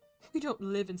 We don't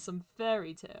live in some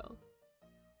fairy tale.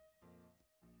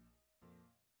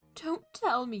 Don't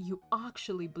tell me you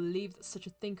actually believe that such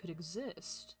a thing could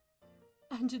exist.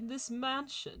 And in this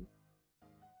mansion.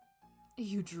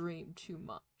 You dream too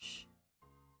much.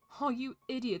 Are you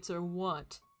idiots or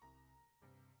what?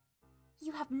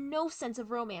 You have no sense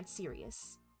of romance,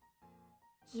 Sirius.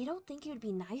 You don't think it would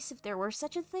be nice if there were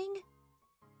such a thing?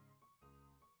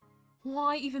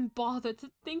 Why even bother to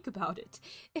think about it?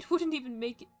 It wouldn't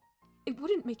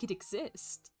make it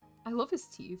exist. I love his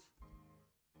teeth.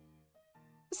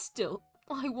 Still,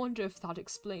 I wonder if that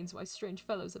explains why strange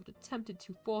fellows have attempted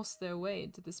to force their way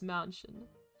into this mansion.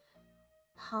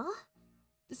 Huh?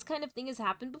 This kind of thing has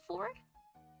happened before?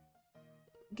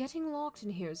 Getting locked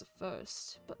in here is a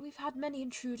first, but we've had many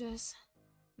intruders,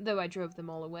 though I drove them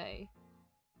all away.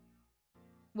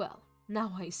 Well,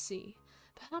 now I see.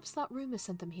 Perhaps that rumor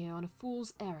sent them here on a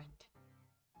fool's errand.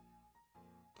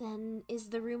 Then is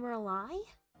the rumor a lie?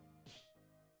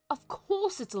 Of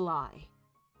course it's a lie!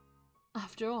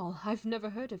 After all, I've never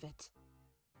heard of it.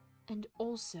 And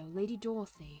also, Lady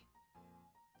Dorothy.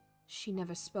 She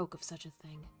never spoke of such a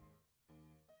thing.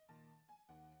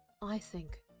 I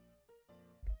think...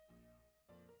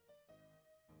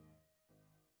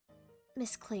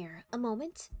 Miss Claire, a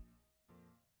moment?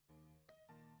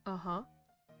 Uh-huh.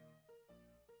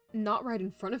 Not right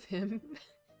in front of him.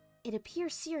 It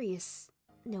appears Sirius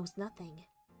knows nothing.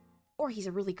 Or he's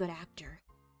a really good actor.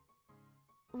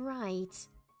 Right.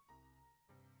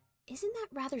 Isn't that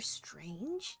rather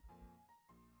strange?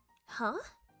 Huh?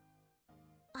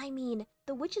 I mean,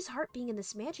 the witch's heart being in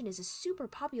this mansion is a super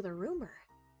popular rumor.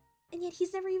 And yet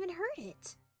he's never even heard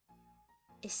it.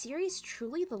 Is Sirius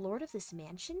truly the lord of this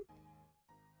mansion?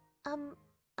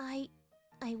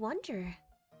 I wonder.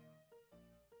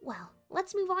 Well,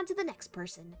 let's move on to the next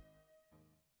person.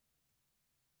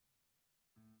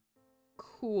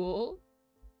 Cool.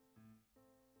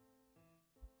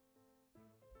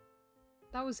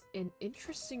 That was an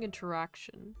interesting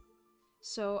interaction.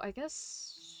 So, I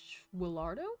guess...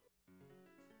 Willardo?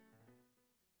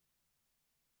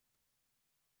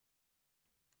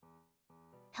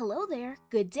 Hello there,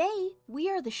 good day. We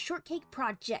are the Shortcake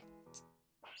Project.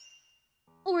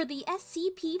 Or the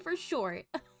SCP for short.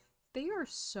 They are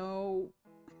so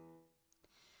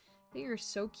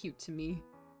cute to me.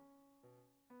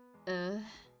 I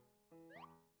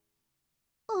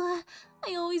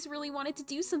always really wanted to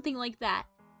do something like that.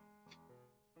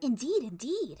 Indeed,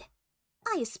 indeed.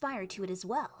 I aspire to it as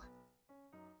well.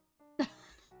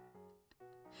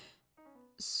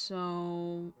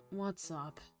 So, what's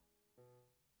up?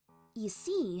 You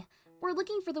see, we're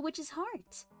looking for the witch's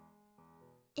heart.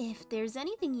 If there's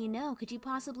anything you know, could you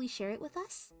possibly share it with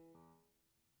us?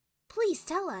 Please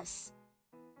tell us.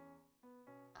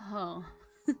 Oh.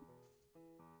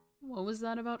 What was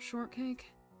that about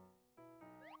Shortcake?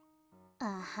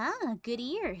 Uh-huh, good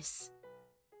ears.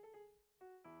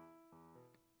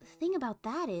 The thing about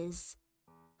that is...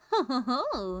 Ho ho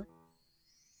ho!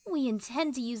 We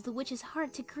intend to use the witch's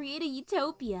heart to create a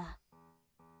utopia.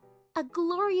 A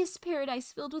glorious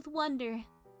paradise filled with wonder.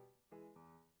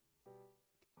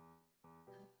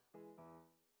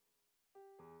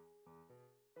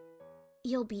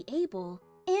 You'll be able,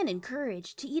 and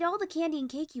encouraged, to eat all the candy and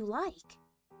cake you like.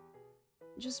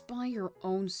 Just buy your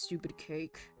own stupid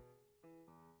cake.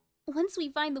 Once we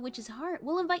find the witch's heart,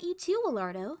 we'll invite you too,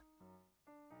 Willardo.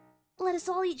 Let us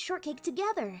all eat shortcake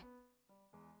together.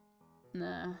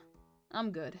 Nah,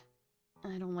 I'm good.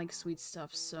 I don't like sweet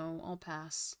stuff, so I'll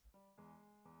pass.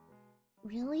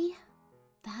 Really?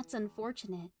 That's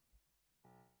unfortunate.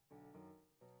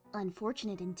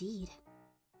 Unfortunate indeed.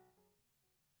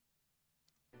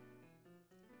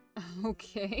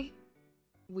 Okay.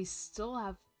 We still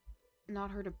have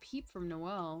not heard a peep from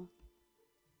Noelle.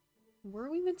 Where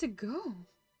are we meant to go?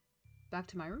 Back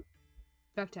to my room?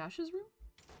 Back to Ash's room?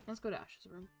 Let's go to Ash's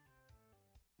room.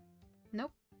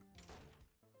 Nope.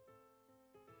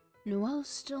 Noelle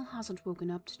still hasn't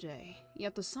woken up today,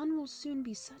 yet the sun will soon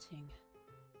be setting.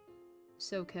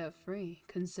 So carefree,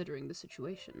 considering the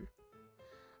situation.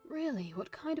 Really,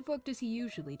 what kind of work does he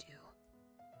usually do?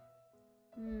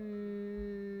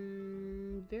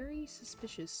 Very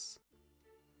suspicious.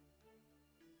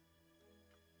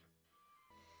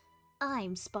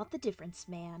 I'm Spot the Difference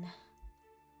Man.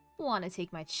 Wanna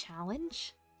take my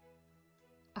challenge?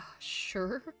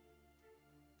 Sure.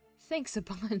 Thanks a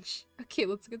bunch. Okay,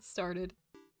 let's get started.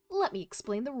 Let me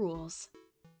explain the rules.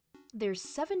 There's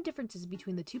 7 differences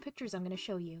between the 2 pictures I'm gonna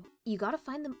show you. You gotta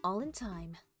find them all in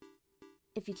time.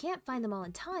 If you can't find them all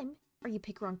in time, or you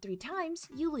pick wrong 3 times,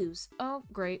 you lose. Oh,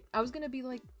 great. I was gonna be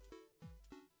like,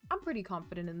 I'm pretty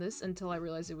confident in this until I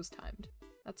realized it was timed.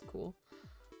 That's cool.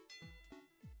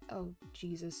 Oh,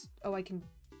 Jesus. Oh, I can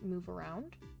move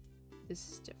around? This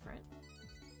is different.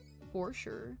 For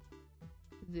sure.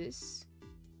 This.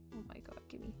 Oh my god,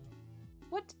 gimme.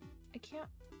 What? I can't.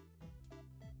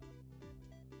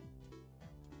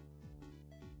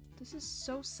 This is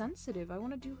so sensitive. I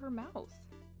want to do her mouth.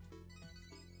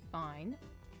 Fine.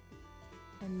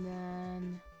 And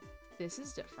then this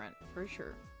is different, for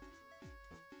sure.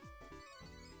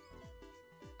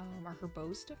 Are her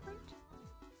bows different?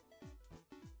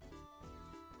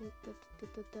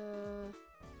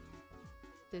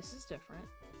 This is different.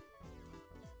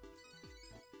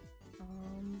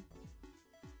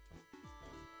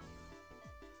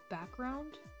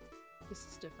 Background? This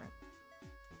is different.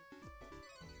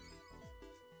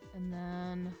 And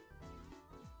then...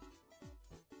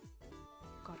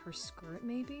 got her skirt,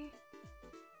 maybe?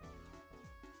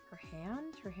 Her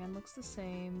hand? Her hand looks the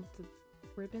same. The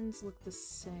ribbons look the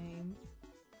same.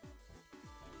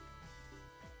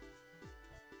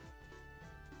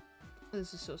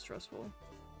 This is so stressful.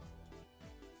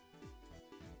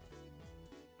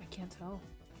 I can't tell.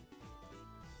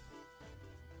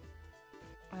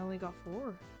 I only got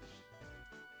 4.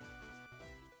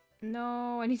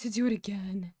 No, I need to do it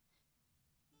again.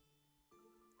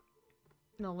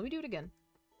 No, let me do it again.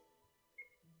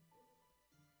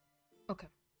 Okay.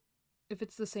 If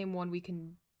it's the same one, we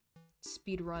can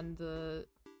speedrun the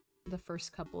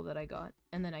first couple that I got,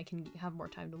 and then I can have more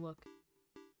time to look.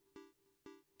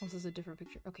 This is a different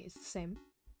picture. Okay, it's the same.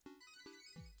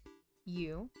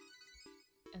 You.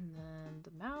 And then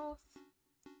the mouth.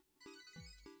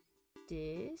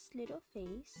 This little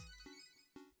face.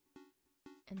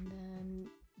 And then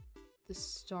the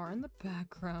star in the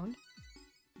background.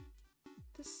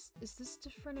 Is this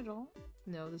different at all?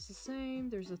 No, this is the same.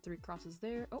 There's the 3 crosses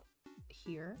there. Oh,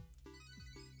 here.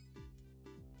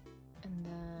 And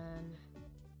then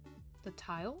the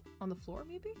tile on the floor,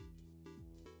 maybe?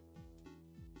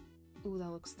 Ooh,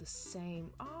 that looks the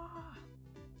same. Ah!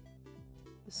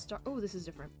 The star. Oh, this is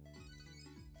different.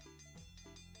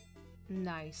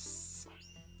 Nice.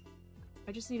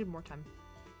 I just needed more time.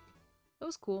 That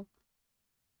was cool.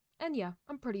 And yeah,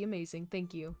 I'm pretty amazing,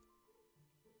 thank you.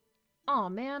 Aw,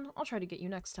 man, I'll try to get you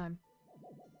next time.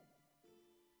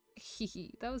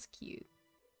 Hehe, that was cute.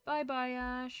 Bye-bye,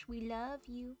 Ash. We love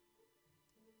you.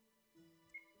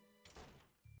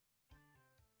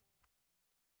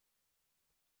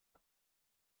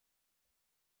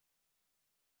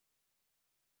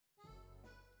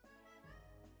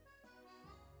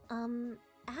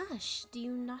 Ash, do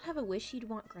you not have a wish you'd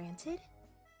want granted?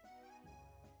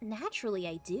 Naturally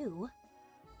I do.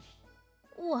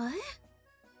 What?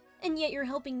 And yet you're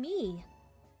helping me.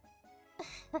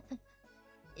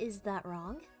 Is that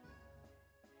wrong?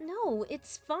 No,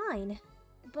 it's fine.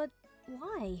 But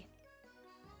why?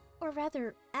 Or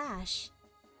rather, Ash,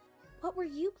 what were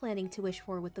you planning to wish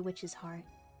for with the witch's heart?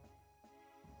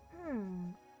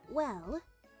 Well,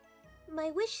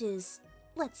 my wish is,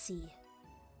 let's see.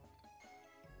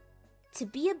 To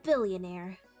be a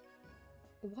billionaire.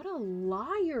 What a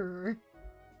liar!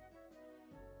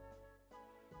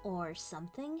 Or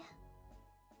something?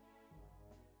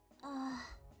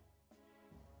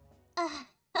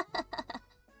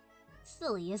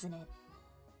 Silly, isn't it?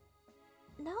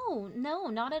 No,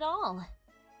 not at all.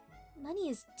 Money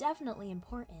is definitely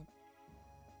important.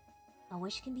 A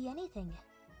wish can be anything.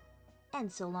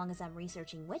 And so long as I'm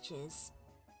researching witches.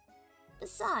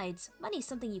 Besides, money's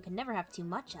something you can never have too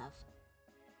much of.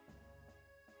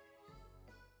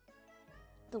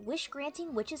 The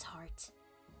wish-granting witch's heart.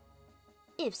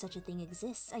 If such a thing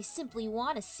exists, I simply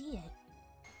want to see it.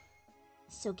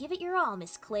 So give it your all,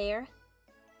 Miss Claire.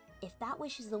 If that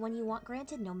wish is the one you want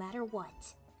granted, no matter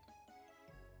what.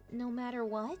 No matter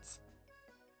what?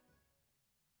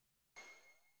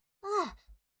 Ah!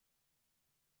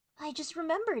 I just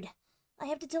remembered. I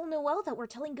have to tell Noelle that we're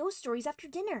telling ghost stories after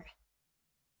dinner.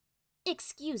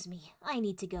 Excuse me, I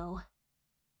need to go.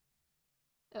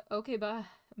 Okay, bye.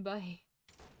 Bye.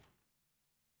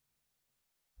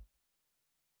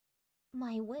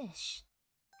 My wish.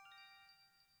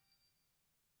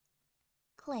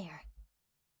 Claire,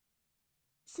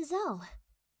 Sizzle,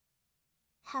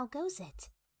 how goes it?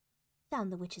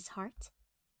 Found the witch's heart?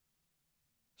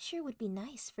 Sure would be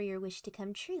nice for your wish to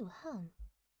come true, huh?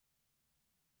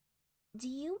 Do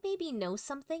you maybe know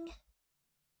something?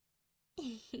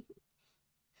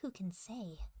 Who can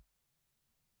say?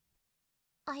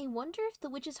 I wonder if the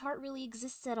witch's heart really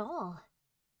exists at all.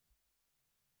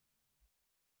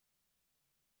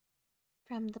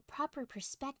 From the proper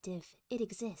perspective, it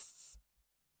exists.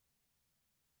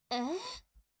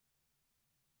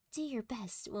 Do your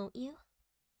best, won't you?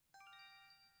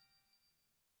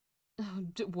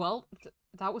 Well,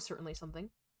 that was certainly something.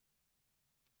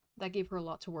 That gave her a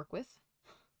lot to work with.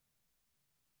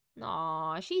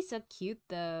 Aw, she's so cute,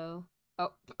 though.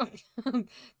 Oh,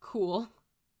 cool.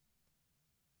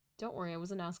 Don't worry, I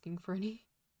wasn't asking for any.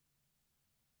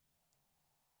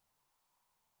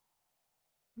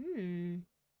 The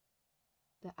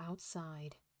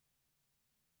outside.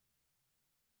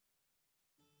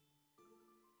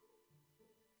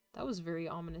 That was very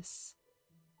ominous.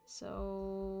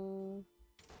 So...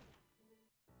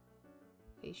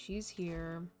 Okay, she's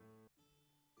here.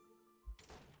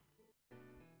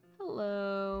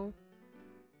 Hello.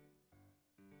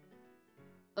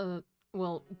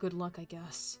 Well, good luck, I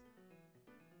guess.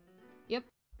 Yep,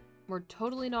 we're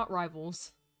totally not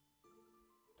rivals.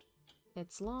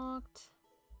 It's locked.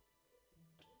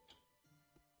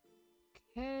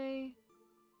 Okay.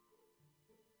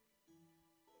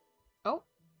 Oh.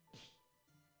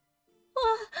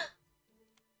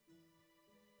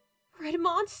 Red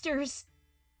monsters!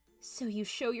 So you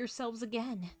show yourselves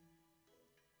again.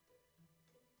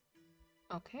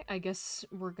 Okay, I guess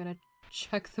we're gonna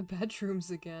check the bedrooms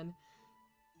again.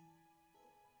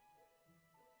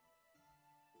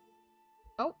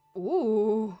 Oh,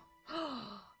 ooh.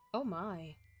 Oh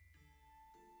my.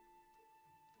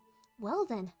 Well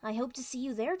then, I hope to see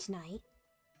you there tonight.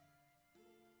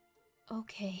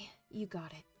 Okay, you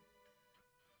got it.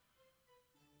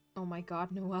 Oh my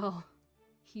god, Noelle.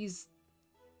 He's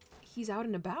out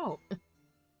and about.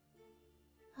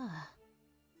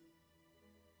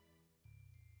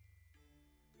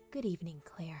 Good evening,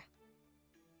 Claire.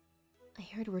 I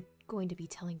heard we're going to be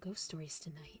telling ghost stories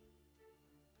tonight.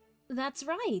 That's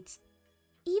right!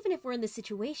 Even if we're in this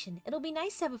situation, it'll be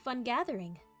nice to have a fun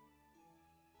gathering.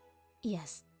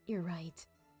 Yes, you're right.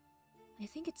 I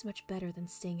think it's much better than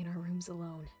staying in our rooms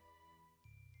alone.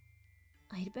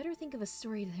 I'd better think of a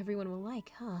story that everyone will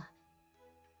like, huh?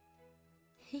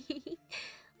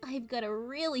 I've got a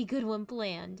really good one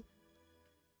planned.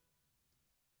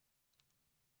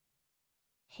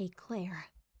 Hey, Claire.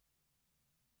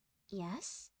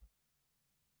 Yes?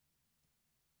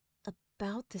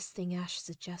 About this thing Ash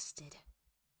suggested.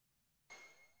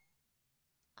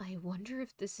 I wonder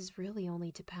if this is really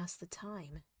only to pass the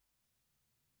time.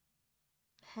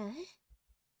 Huh?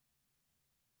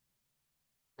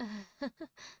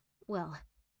 Well,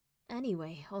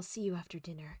 anyway, I'll see you after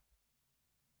dinner.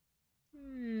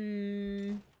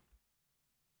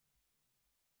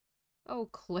 Oh,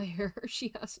 Claire,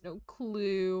 she has no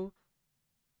clue.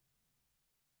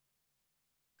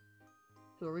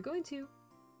 Who are we going to?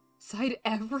 Cite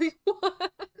everyone?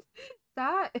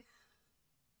 That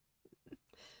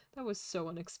was so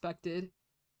unexpected.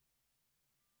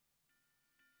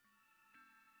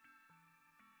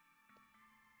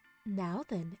 Now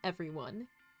then, everyone.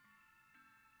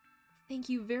 Thank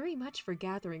you very much for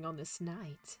gathering on this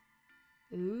night.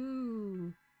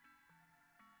 Ooh.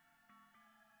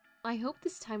 I hope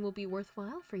this time will be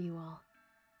worthwhile for you all.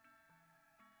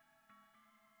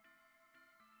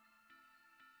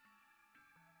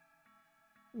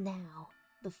 Now,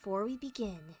 before we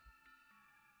begin,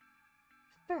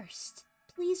 first,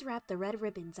 please wrap the red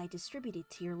ribbons I distributed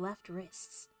to your left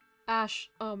wrists. Ash,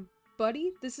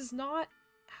 buddy, this is not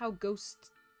how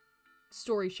ghost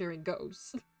story sharing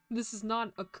goes. This is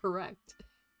not a correct.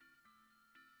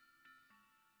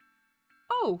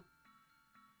 Oh!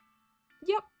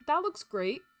 Yep, that looks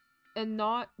great. And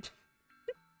not...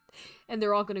 And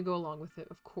they're all gonna go along with it,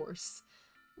 of course.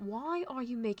 Why are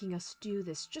you making us do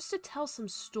this? Just to tell some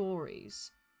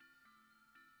stories?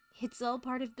 It's all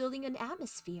part of building an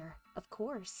atmosphere, of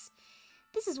course.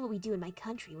 This is what we do in my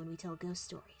country when we tell ghost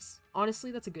stories.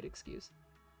 Honestly, that's a good excuse.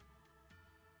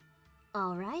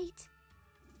 All right.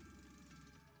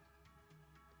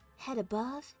 Head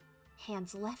above,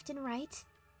 hands left and right,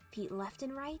 feet left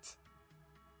and right.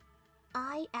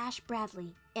 I, Ash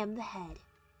Bradley, am the head.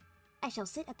 I shall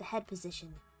sit at the head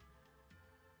position.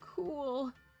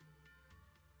 Cool.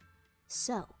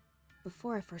 So,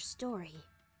 before our first story,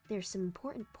 there's some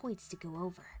important points to go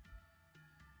over.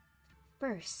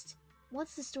 First,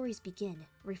 once the stories begin,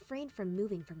 refrain from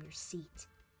moving from your seat.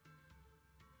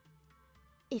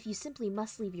 If you simply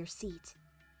must leave your seat,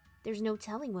 there's no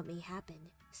telling what may happen,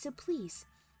 so please,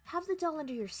 have the doll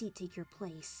under your seat take your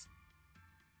place.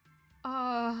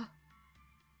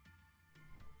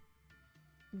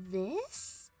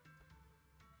 This?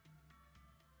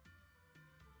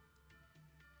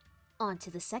 On to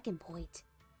the second point.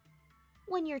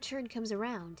 When your turn comes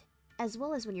around, as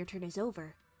well as when your turn is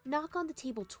over, knock on the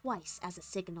table twice as a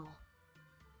signal.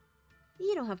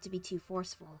 You don't have to be too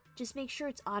forceful, just make sure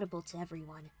it's audible to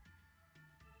everyone.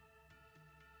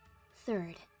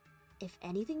 Third, if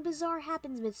anything bizarre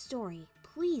happens mid-story,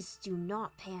 please do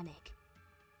not panic.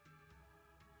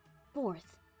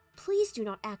 Fourth, please do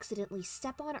not accidentally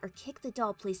step on or kick the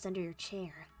doll placed under your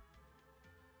chair.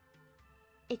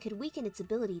 It could weaken its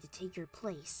ability to take your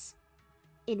place.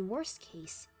 In worst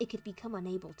case, it could become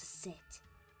unable to sit.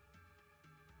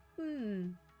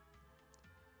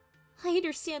 I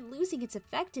understand losing its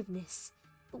effectiveness,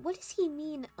 but what does he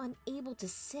mean, unable to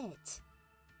sit?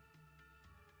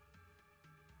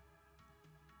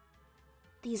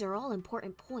 These are all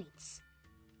important points.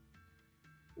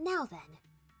 Now then,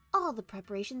 all the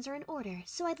preparations are in order,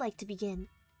 so I'd like to begin.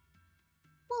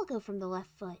 We'll go from the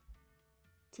left foot,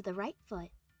 to the right foot,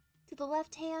 to the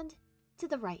left hand, to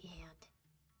the right hand,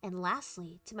 and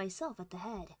lastly, to myself at the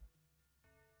head.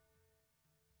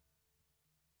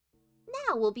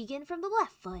 Now we'll begin from the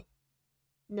left foot.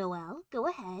 Noelle, go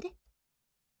ahead.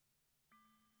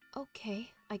 Okay,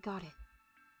 I got it.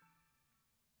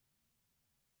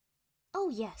 Oh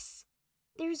yes,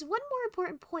 there's one more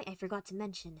important point I forgot to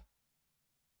mention.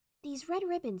 These red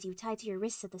ribbons you tie to your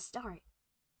wrists at the start.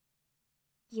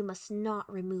 You must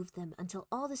not remove them until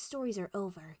all the stories are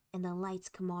over and the lights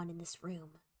come on in this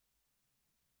room.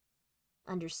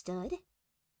 Understood?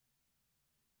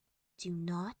 Do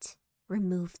not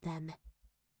remove them.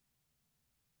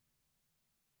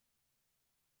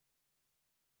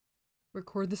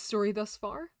 Record the story thus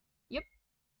far? Yep,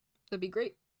 that'd be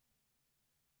great.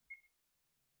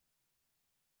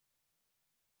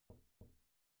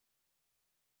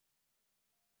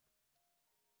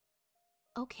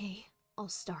 Okay, I'll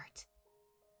start.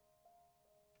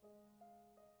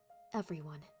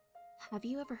 Everyone, have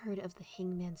you ever heard of the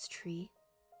Hangman's Tree?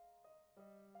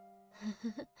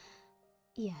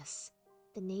 Yes,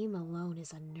 the name alone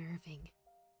is unnerving.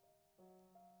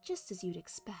 Just as you'd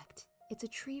expect, it's a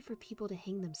tree for people to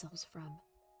hang themselves from.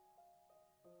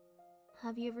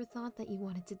 Have you ever thought that you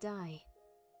wanted to die?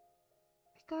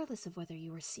 Regardless of whether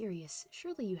you were serious,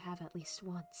 surely you have at least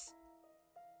once.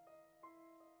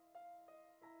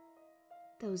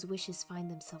 Those wishes find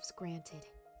themselves granted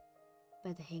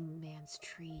by the Hangman's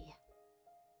Tree.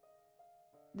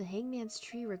 The Hangman's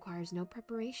Tree requires no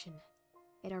preparation.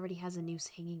 It already has a noose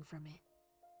hanging from it.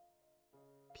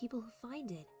 People who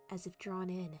find it, as if drawn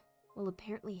in, will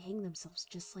apparently hang themselves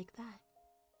just like that.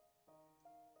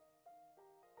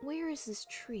 Where is this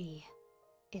tree?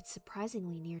 It's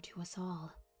surprisingly near to us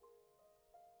all.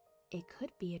 It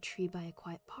could be a tree by a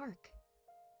quiet park.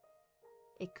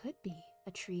 It could be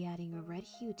a tree adding a red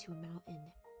hue to a mountain.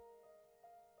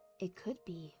 It could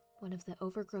be one of the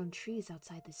overgrown trees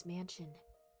outside this mansion.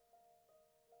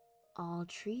 All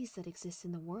trees that exist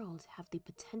in the world have the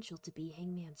potential to be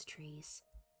Hangman's trees.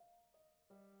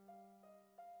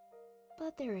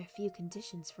 But there are a few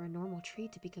conditions for a normal tree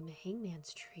to become a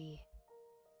Hangman's tree,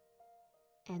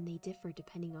 and they differ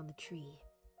depending on the tree.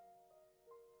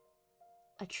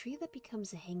 A tree that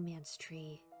becomes a Hangman's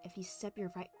tree if you step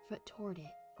your right foot toward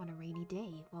it on a rainy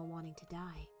day while wanting to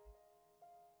die.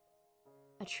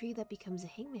 A tree that becomes a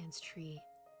Hangman's tree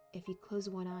if you close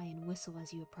one eye and whistle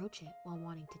as you approach it while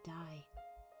wanting to die.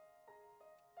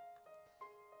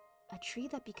 A tree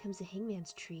that becomes a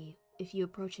Hangman's tree if you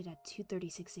approach it at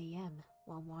 2:36 a.m.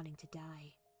 while wanting to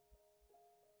die.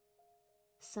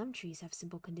 Some trees have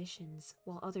simple conditions,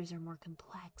 while others are more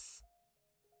complex,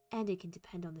 and it can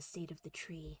depend on the state of the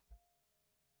tree.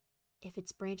 If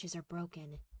its branches are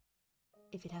broken,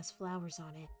 if it has flowers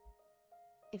on it,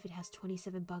 if it has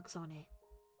 27 bugs on it,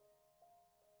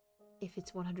 if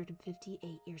it's 158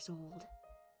 years old,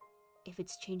 if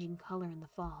it's changing color in the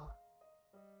fall,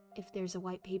 if there's a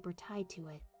white paper tied to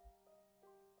it.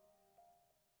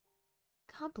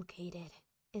 Complicated,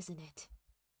 isn't it?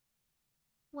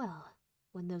 Well,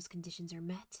 when those conditions are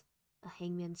met, a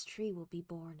Hangman's tree will be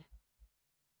born.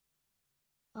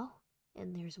 Oh,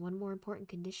 and there's one more important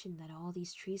condition that all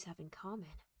these trees have in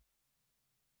common.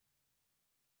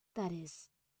 That is,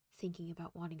 thinking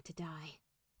about wanting to die.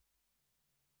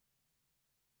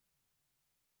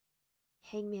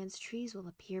 Hangman's trees will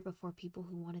appear before people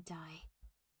who want to die.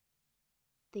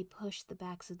 They push the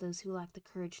backs of those who lack the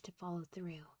courage to follow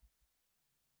through.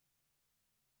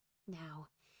 Now,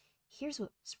 Here's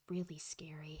what's really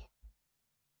scary.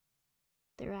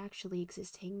 There actually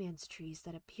exist hangman's trees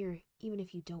that appear even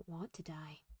if you don't want to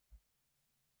die.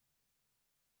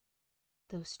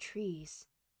 Those trees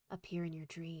appear in your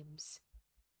dreams.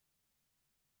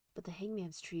 But the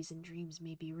hangman's trees in dreams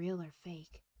may be real or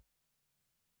fake.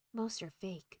 Most are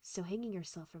fake, so hanging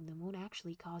yourself from them won't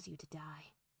actually cause you to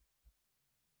die.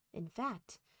 In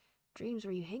fact, dreams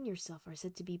where you hang yourself are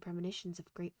said to be premonitions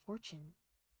of great fortune,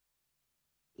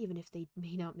 even if they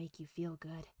may not make you feel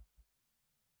good.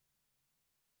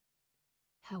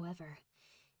 However,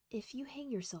 if you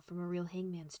hang yourself from a real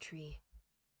hangman's tree,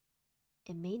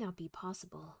 it may not be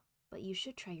possible, but you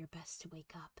should try your best to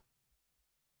wake up.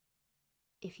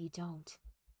 If you don't,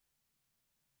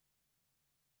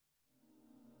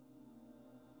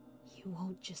 you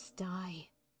won't just die,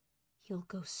 you'll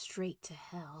go straight to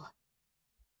hell.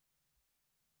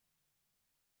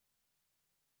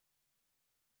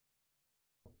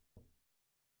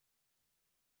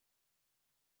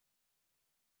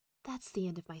 That's the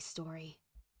end of my story.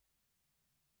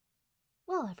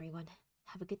 Well, everyone,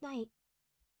 have a good night.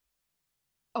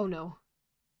 Oh no.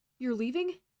 You're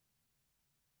leaving?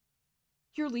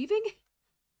 You're leaving?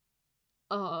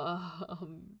 Yep.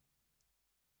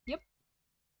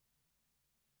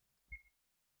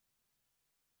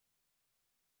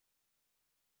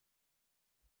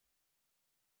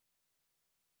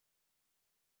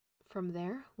 From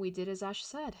there, we did as Ash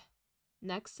said.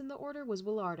 Next in the order was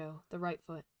Willardo, the right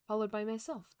foot, followed by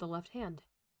myself, the left hand.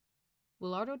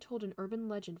 Willardo told an urban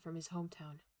legend from his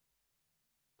hometown.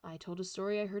 I told a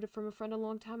story I heard from a friend a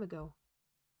long time ago.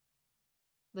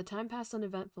 The time passed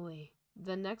uneventfully.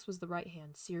 Then next was the right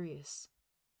hand, Sirius.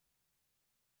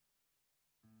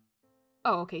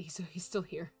 Oh, okay, so he's still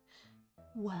here.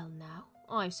 Well now,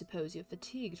 I suppose you're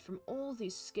fatigued from all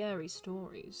these scary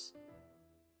stories.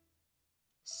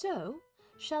 So,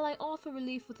 shall I offer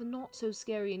relief with a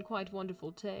not-so-scary and quite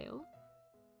wonderful tale?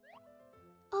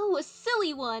 Oh, a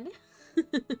silly one!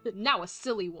 Now a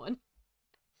silly one.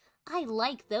 I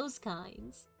like those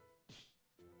kinds.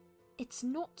 It's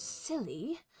not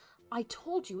silly. I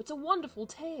told you it's a wonderful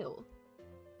tale.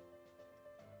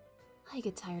 I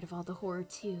get tired of all the horror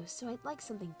too, so I'd like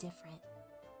something different.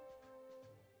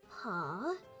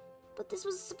 Huh? But this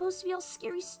was supposed to be all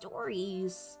scary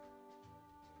stories.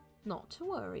 Not to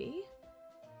worry.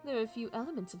 There are a few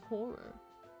elements of horror.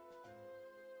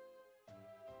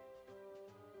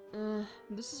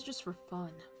 This is just for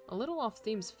fun. A little off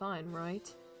theme's fine, right?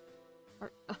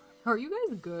 Are you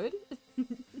guys good?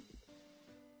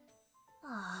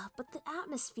 But the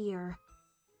atmosphere.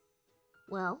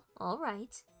 Well,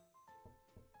 alright.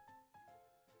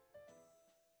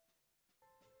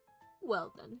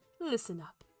 Well then, listen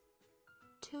up.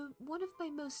 To one of my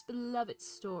most beloved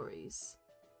stories.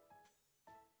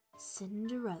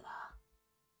 Cinderella.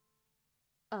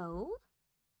 Oh?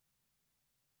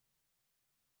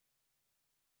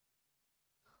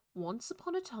 Once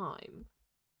upon a time,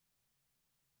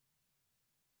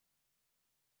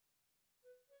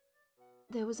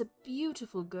 there was a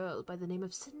beautiful girl by the name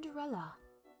of Cinderella.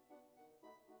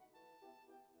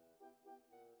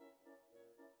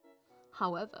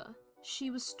 However,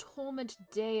 she was tormented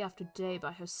day after day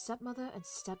by her stepmother and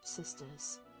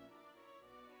stepsisters.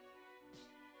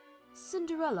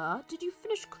 Cinderella, did you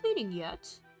finish cleaning yet?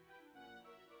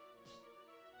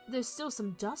 There's still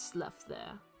some dust left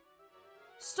there.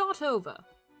 Start over.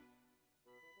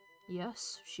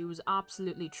 Yes, she was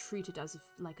absolutely treated as if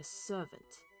like a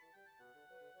servant.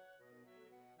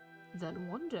 Then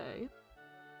one day,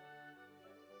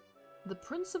 the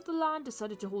prince of the land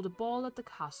decided to hold a ball at the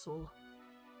castle.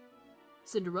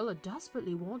 Cinderella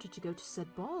desperately wanted to go to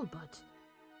said ball, but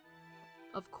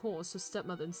of course her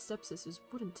stepmother and stepsisters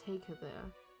wouldn't take her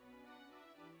there.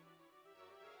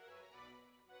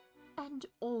 And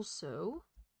also,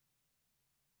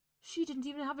 she didn't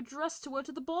even have a dress to wear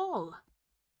to the ball.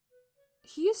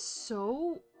 He is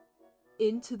so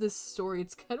into this story,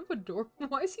 it's kind of adorable.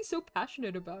 Why is he so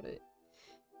passionate about it?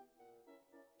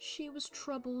 She was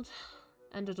troubled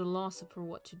and at a loss for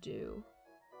what to do.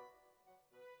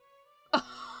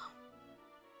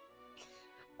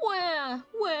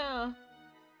 Where?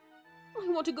 I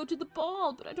want to go to the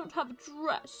ball, but I don't have a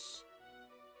dress.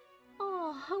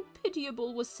 Ah, how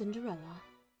pitiable was Cinderella.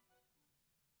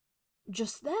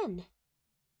 Just then,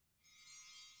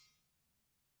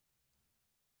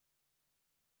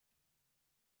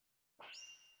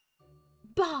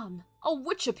 bam! A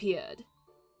witch appeared.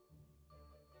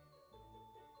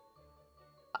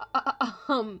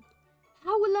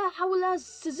 Howla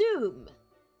Zazoom!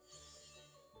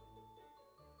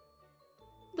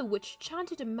 The witch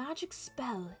chanted a magic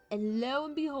spell, and lo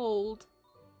and behold,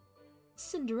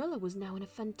 Cinderella was now in a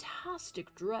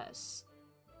fantastic dress.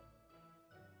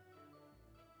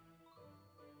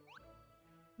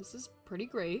 This is pretty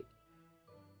great.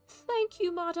 Thank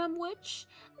you, Madame Witch.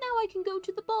 Now I can go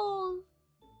to the ball.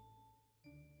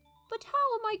 But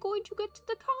how am I going to get to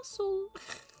the castle?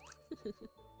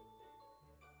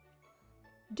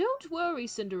 Don't worry,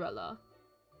 Cinderella.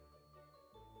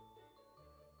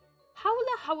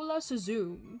 Howla howla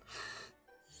Suzoom.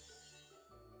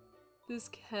 This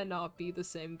cannot be the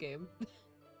same game.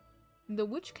 The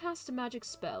witch cast a magic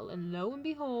spell, and lo and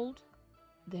behold,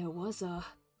 there was a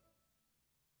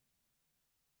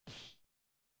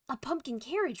pumpkin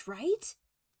carriage, right?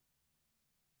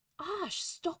 Ash,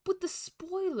 stop with the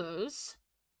spoilers.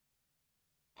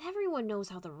 Everyone knows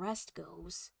how the rest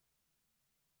goes.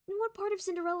 And what part of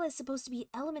Cinderella is supposed to be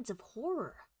elements of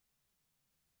horror?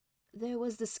 There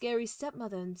was the scary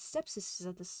stepmother and stepsisters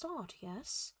at the start,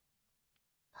 yes?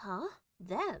 Huh?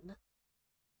 Them?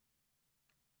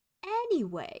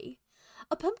 Anyway,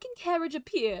 a pumpkin carriage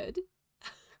appeared.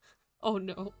 Oh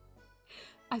no.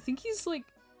 I think he's like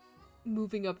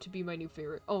moving up to be my new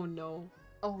favorite. Oh no.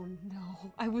 Oh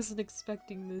no. I wasn't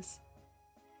expecting this.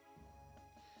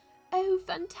 Oh,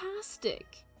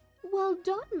 fantastic. Well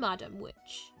done, Madam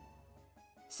Witch.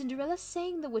 Cinderella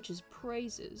sang the witch's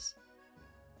praises.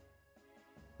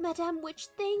 Madame Witch,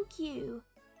 thank you.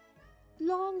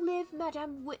 Long live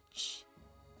Madame Witch.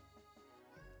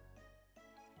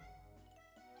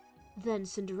 Then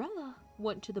Cinderella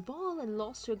went to the ball and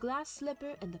lost her glass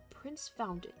slipper, and the prince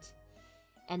found it.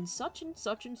 And such and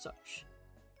such and such.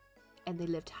 And they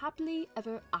lived happily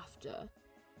ever after.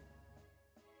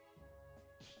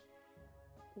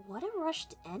 What a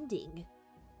rushed ending.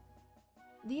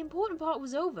 The important part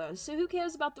was over, so who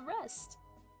cares about the rest?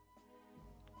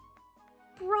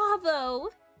 Bravo!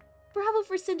 Bravo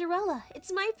for Cinderella.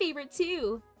 It's my favorite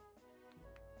too.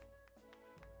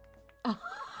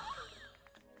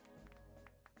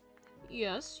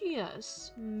 Yes,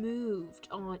 yes. Moved,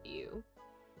 aren't you?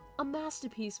 A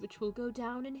masterpiece which will go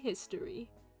down in history.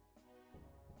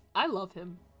 I love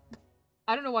him.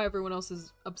 I don't know why everyone else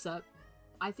is upset.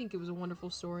 I think it was a wonderful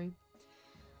story.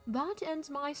 That ends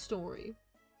my story.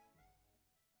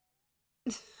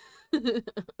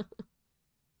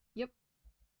 Yep.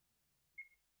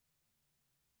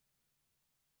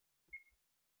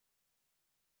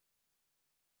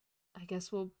 I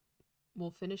guess we'll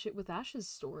finish it with Ash's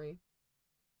story.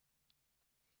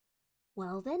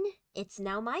 Well then, it's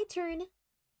now my turn.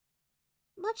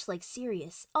 Much like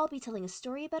Sirius, I'll be telling a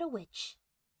story about a witch.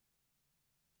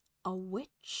 A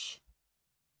witch?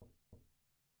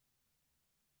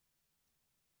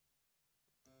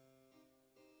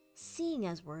 Seeing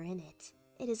as we're in it,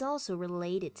 it is also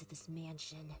related to this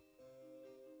mansion.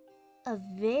 A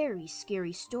very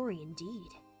scary story indeed.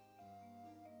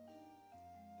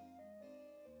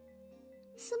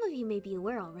 Some of you may be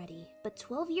aware already, but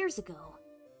 12 years ago,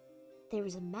 there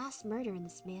was a mass murder in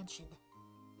this mansion,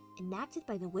 enacted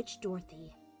by the witch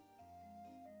Dorothy.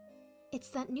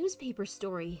 It's that newspaper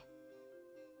story.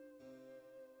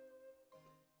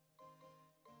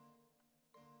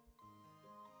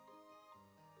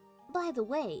 By the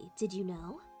way, did you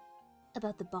know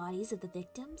about the bodies of the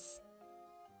victims?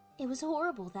 It was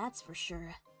horrible, that's for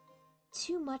sure.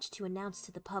 Too much to announce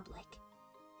to the public.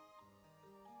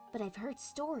 But I've heard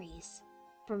stories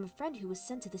from a friend who was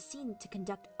sent to the scene to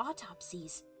conduct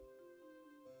autopsies.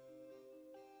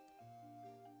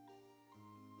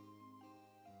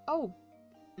 Oh,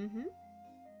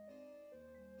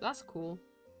 that's cool.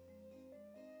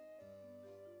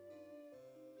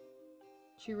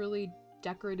 She really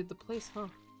decorated the place, huh?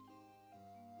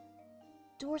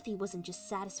 Dorothy wasn't just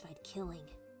satisfied killing.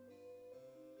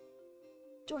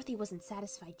 Dorothy wasn't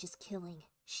satisfied just killing.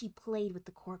 She played with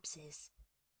the corpses.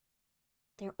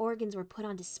 Their organs were put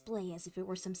on display as if it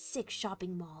were some sick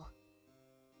shopping mall.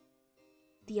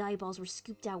 The eyeballs were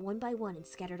scooped out one by one and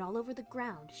scattered all over the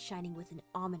ground, shining with an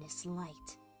ominous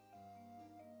light.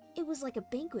 It was like a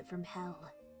banquet from hell.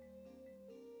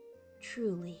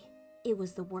 Truly, it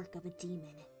was the work of a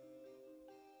demon.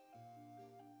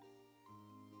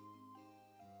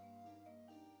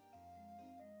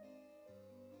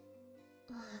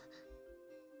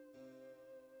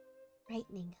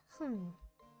 Frightening,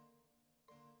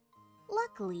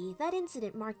 Luckily, that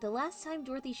incident marked the last time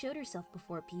Dorothy showed herself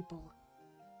before people.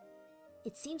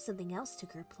 It seems something else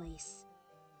took her place.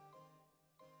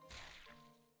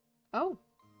 Oh.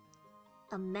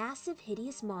 A massive,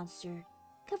 hideous monster,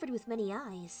 covered with many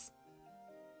eyes.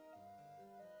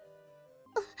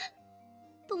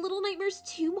 The Little Nightmares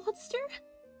 2 monster?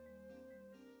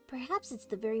 Perhaps it's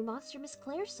the very monster Miss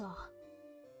Claire saw.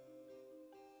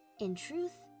 In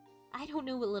truth, I don't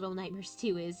know what Little Nightmares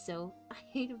 2 is, so I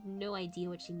have no idea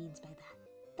what she means by that.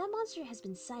 That monster has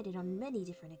been sighted on many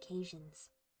different occasions.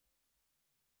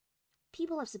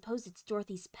 People have supposed it's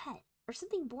Dorothy's pet, or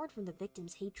something born from the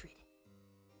victim's hatred.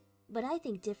 But I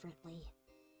think differently.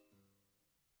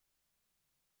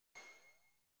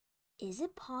 Is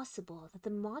it possible that the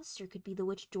monster could be the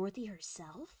witch Dorothy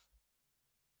herself?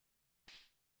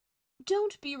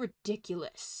 Don't be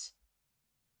ridiculous.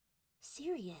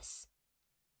 Serious.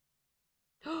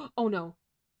 Oh no.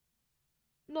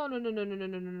 No.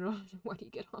 Why do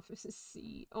you get off of the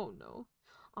seat? Oh no.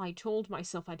 I told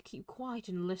myself I'd keep quiet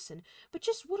and listen, but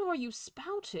just what are you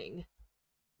spouting?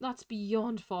 That's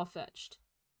beyond far-fetched.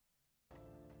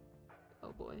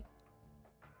 Oh boy.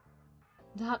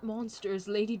 That monster is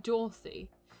Lady Dorothy.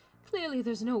 Clearly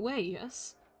there's no way,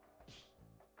 yes?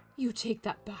 You take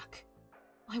that back.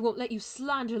 I won't let you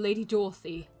slander Lady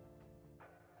Dorothy.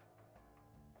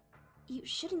 You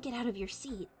shouldn't get out of your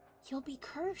seat. You'll be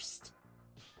cursed.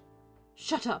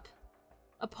 Shut up.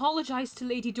 Apologize to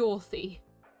Lady Dorothy.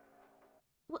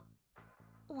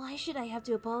 Why should I have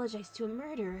to apologize to a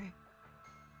murderer?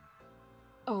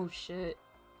 Oh shit.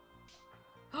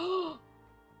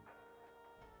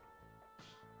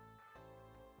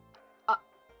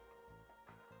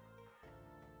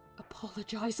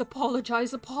 Apologize,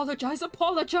 apologize, apologize,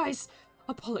 apologize!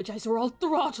 Apologize or I'll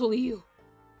throttle you!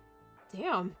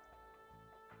 Damn.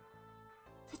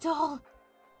 The doll!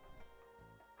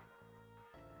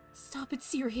 Stop it,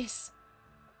 Sirius.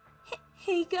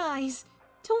 Hey guys,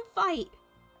 don't fight!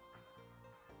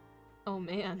 Oh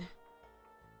man.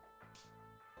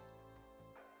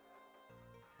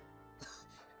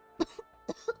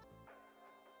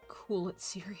 Cool it,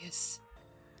 Sirius.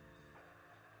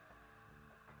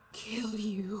 Kill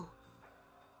you.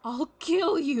 I'll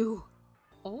kill you!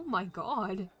 Oh my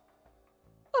god.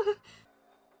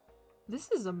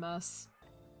 This is a mess.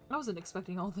 I wasn't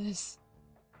expecting all this.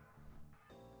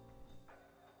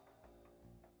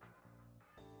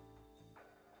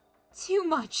 Too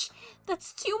much!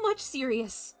 That's too much,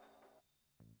 Sirius!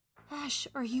 Ash,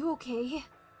 are you okay?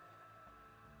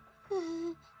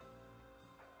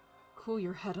 Cool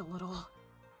your head a little.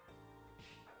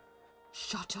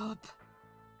 Shut up.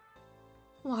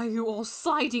 Why are you all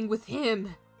siding with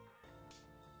him?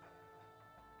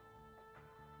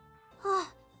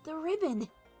 Ah, the ribbon!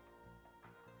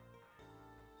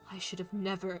 I should have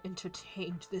never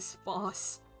entertained this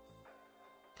farce.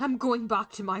 I'm going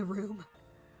back to my room.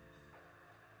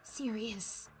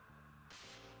 Sirius.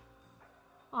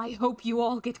 I hope you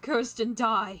all get cursed and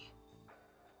die.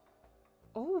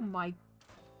 Oh my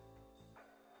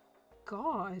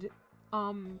god.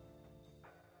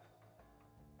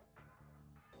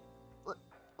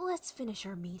 Let's finish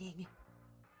our meeting.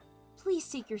 Please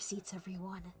take your seats,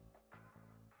 everyone.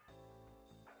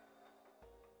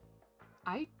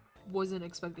 I wasn't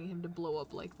expecting him to blow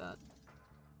up like that.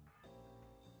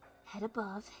 Head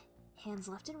above, hands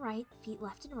left and right, feet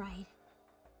left and right.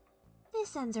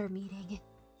 This ends our meeting.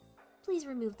 Please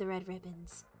remove the red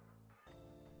ribbons.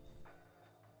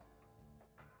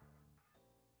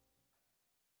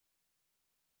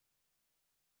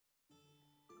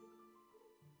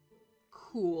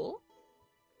 Cool.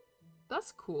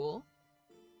 That's cool.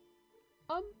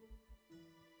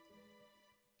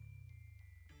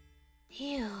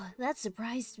 Ew, that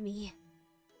surprised me.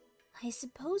 I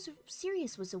suppose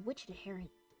Sirius was a witch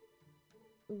adherent.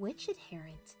 Witch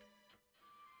adherent?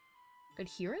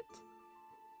 Adherent?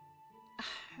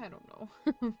 I don't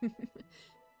know.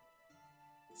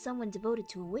 Someone devoted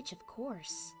to a witch, of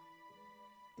course.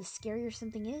 The scarier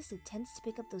something is, it tends to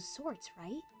pick up those sorts,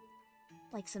 right?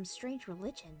 Like some strange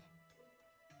religion.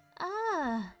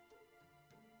 Ah!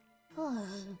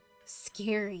 Ugh,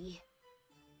 scary.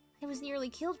 I was nearly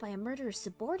killed by a murderer's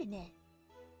subordinate.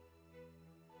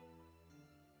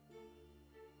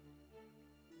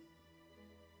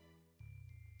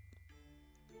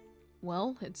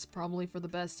 Well, it's probably for the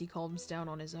best he calms down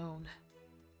on his own.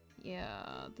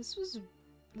 Yeah, this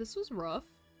was rough.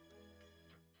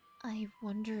 I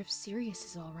wonder if Sirius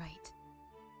is alright.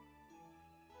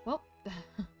 Well,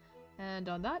 and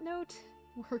on that note,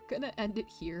 we're gonna end it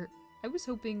here. I was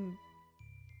hoping,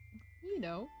 you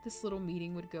know, this little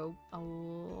meeting would go a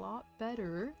lot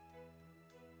better.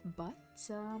 But,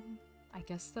 I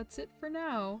guess that's it for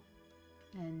now.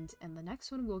 And in the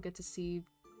next one, we'll get to see,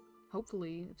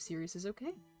 hopefully, if Sirius is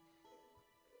okay.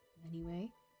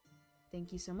 Anyway,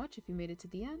 thank you so much if you made it to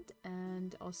the end,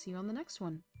 and I'll see you on the next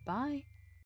one. Bye!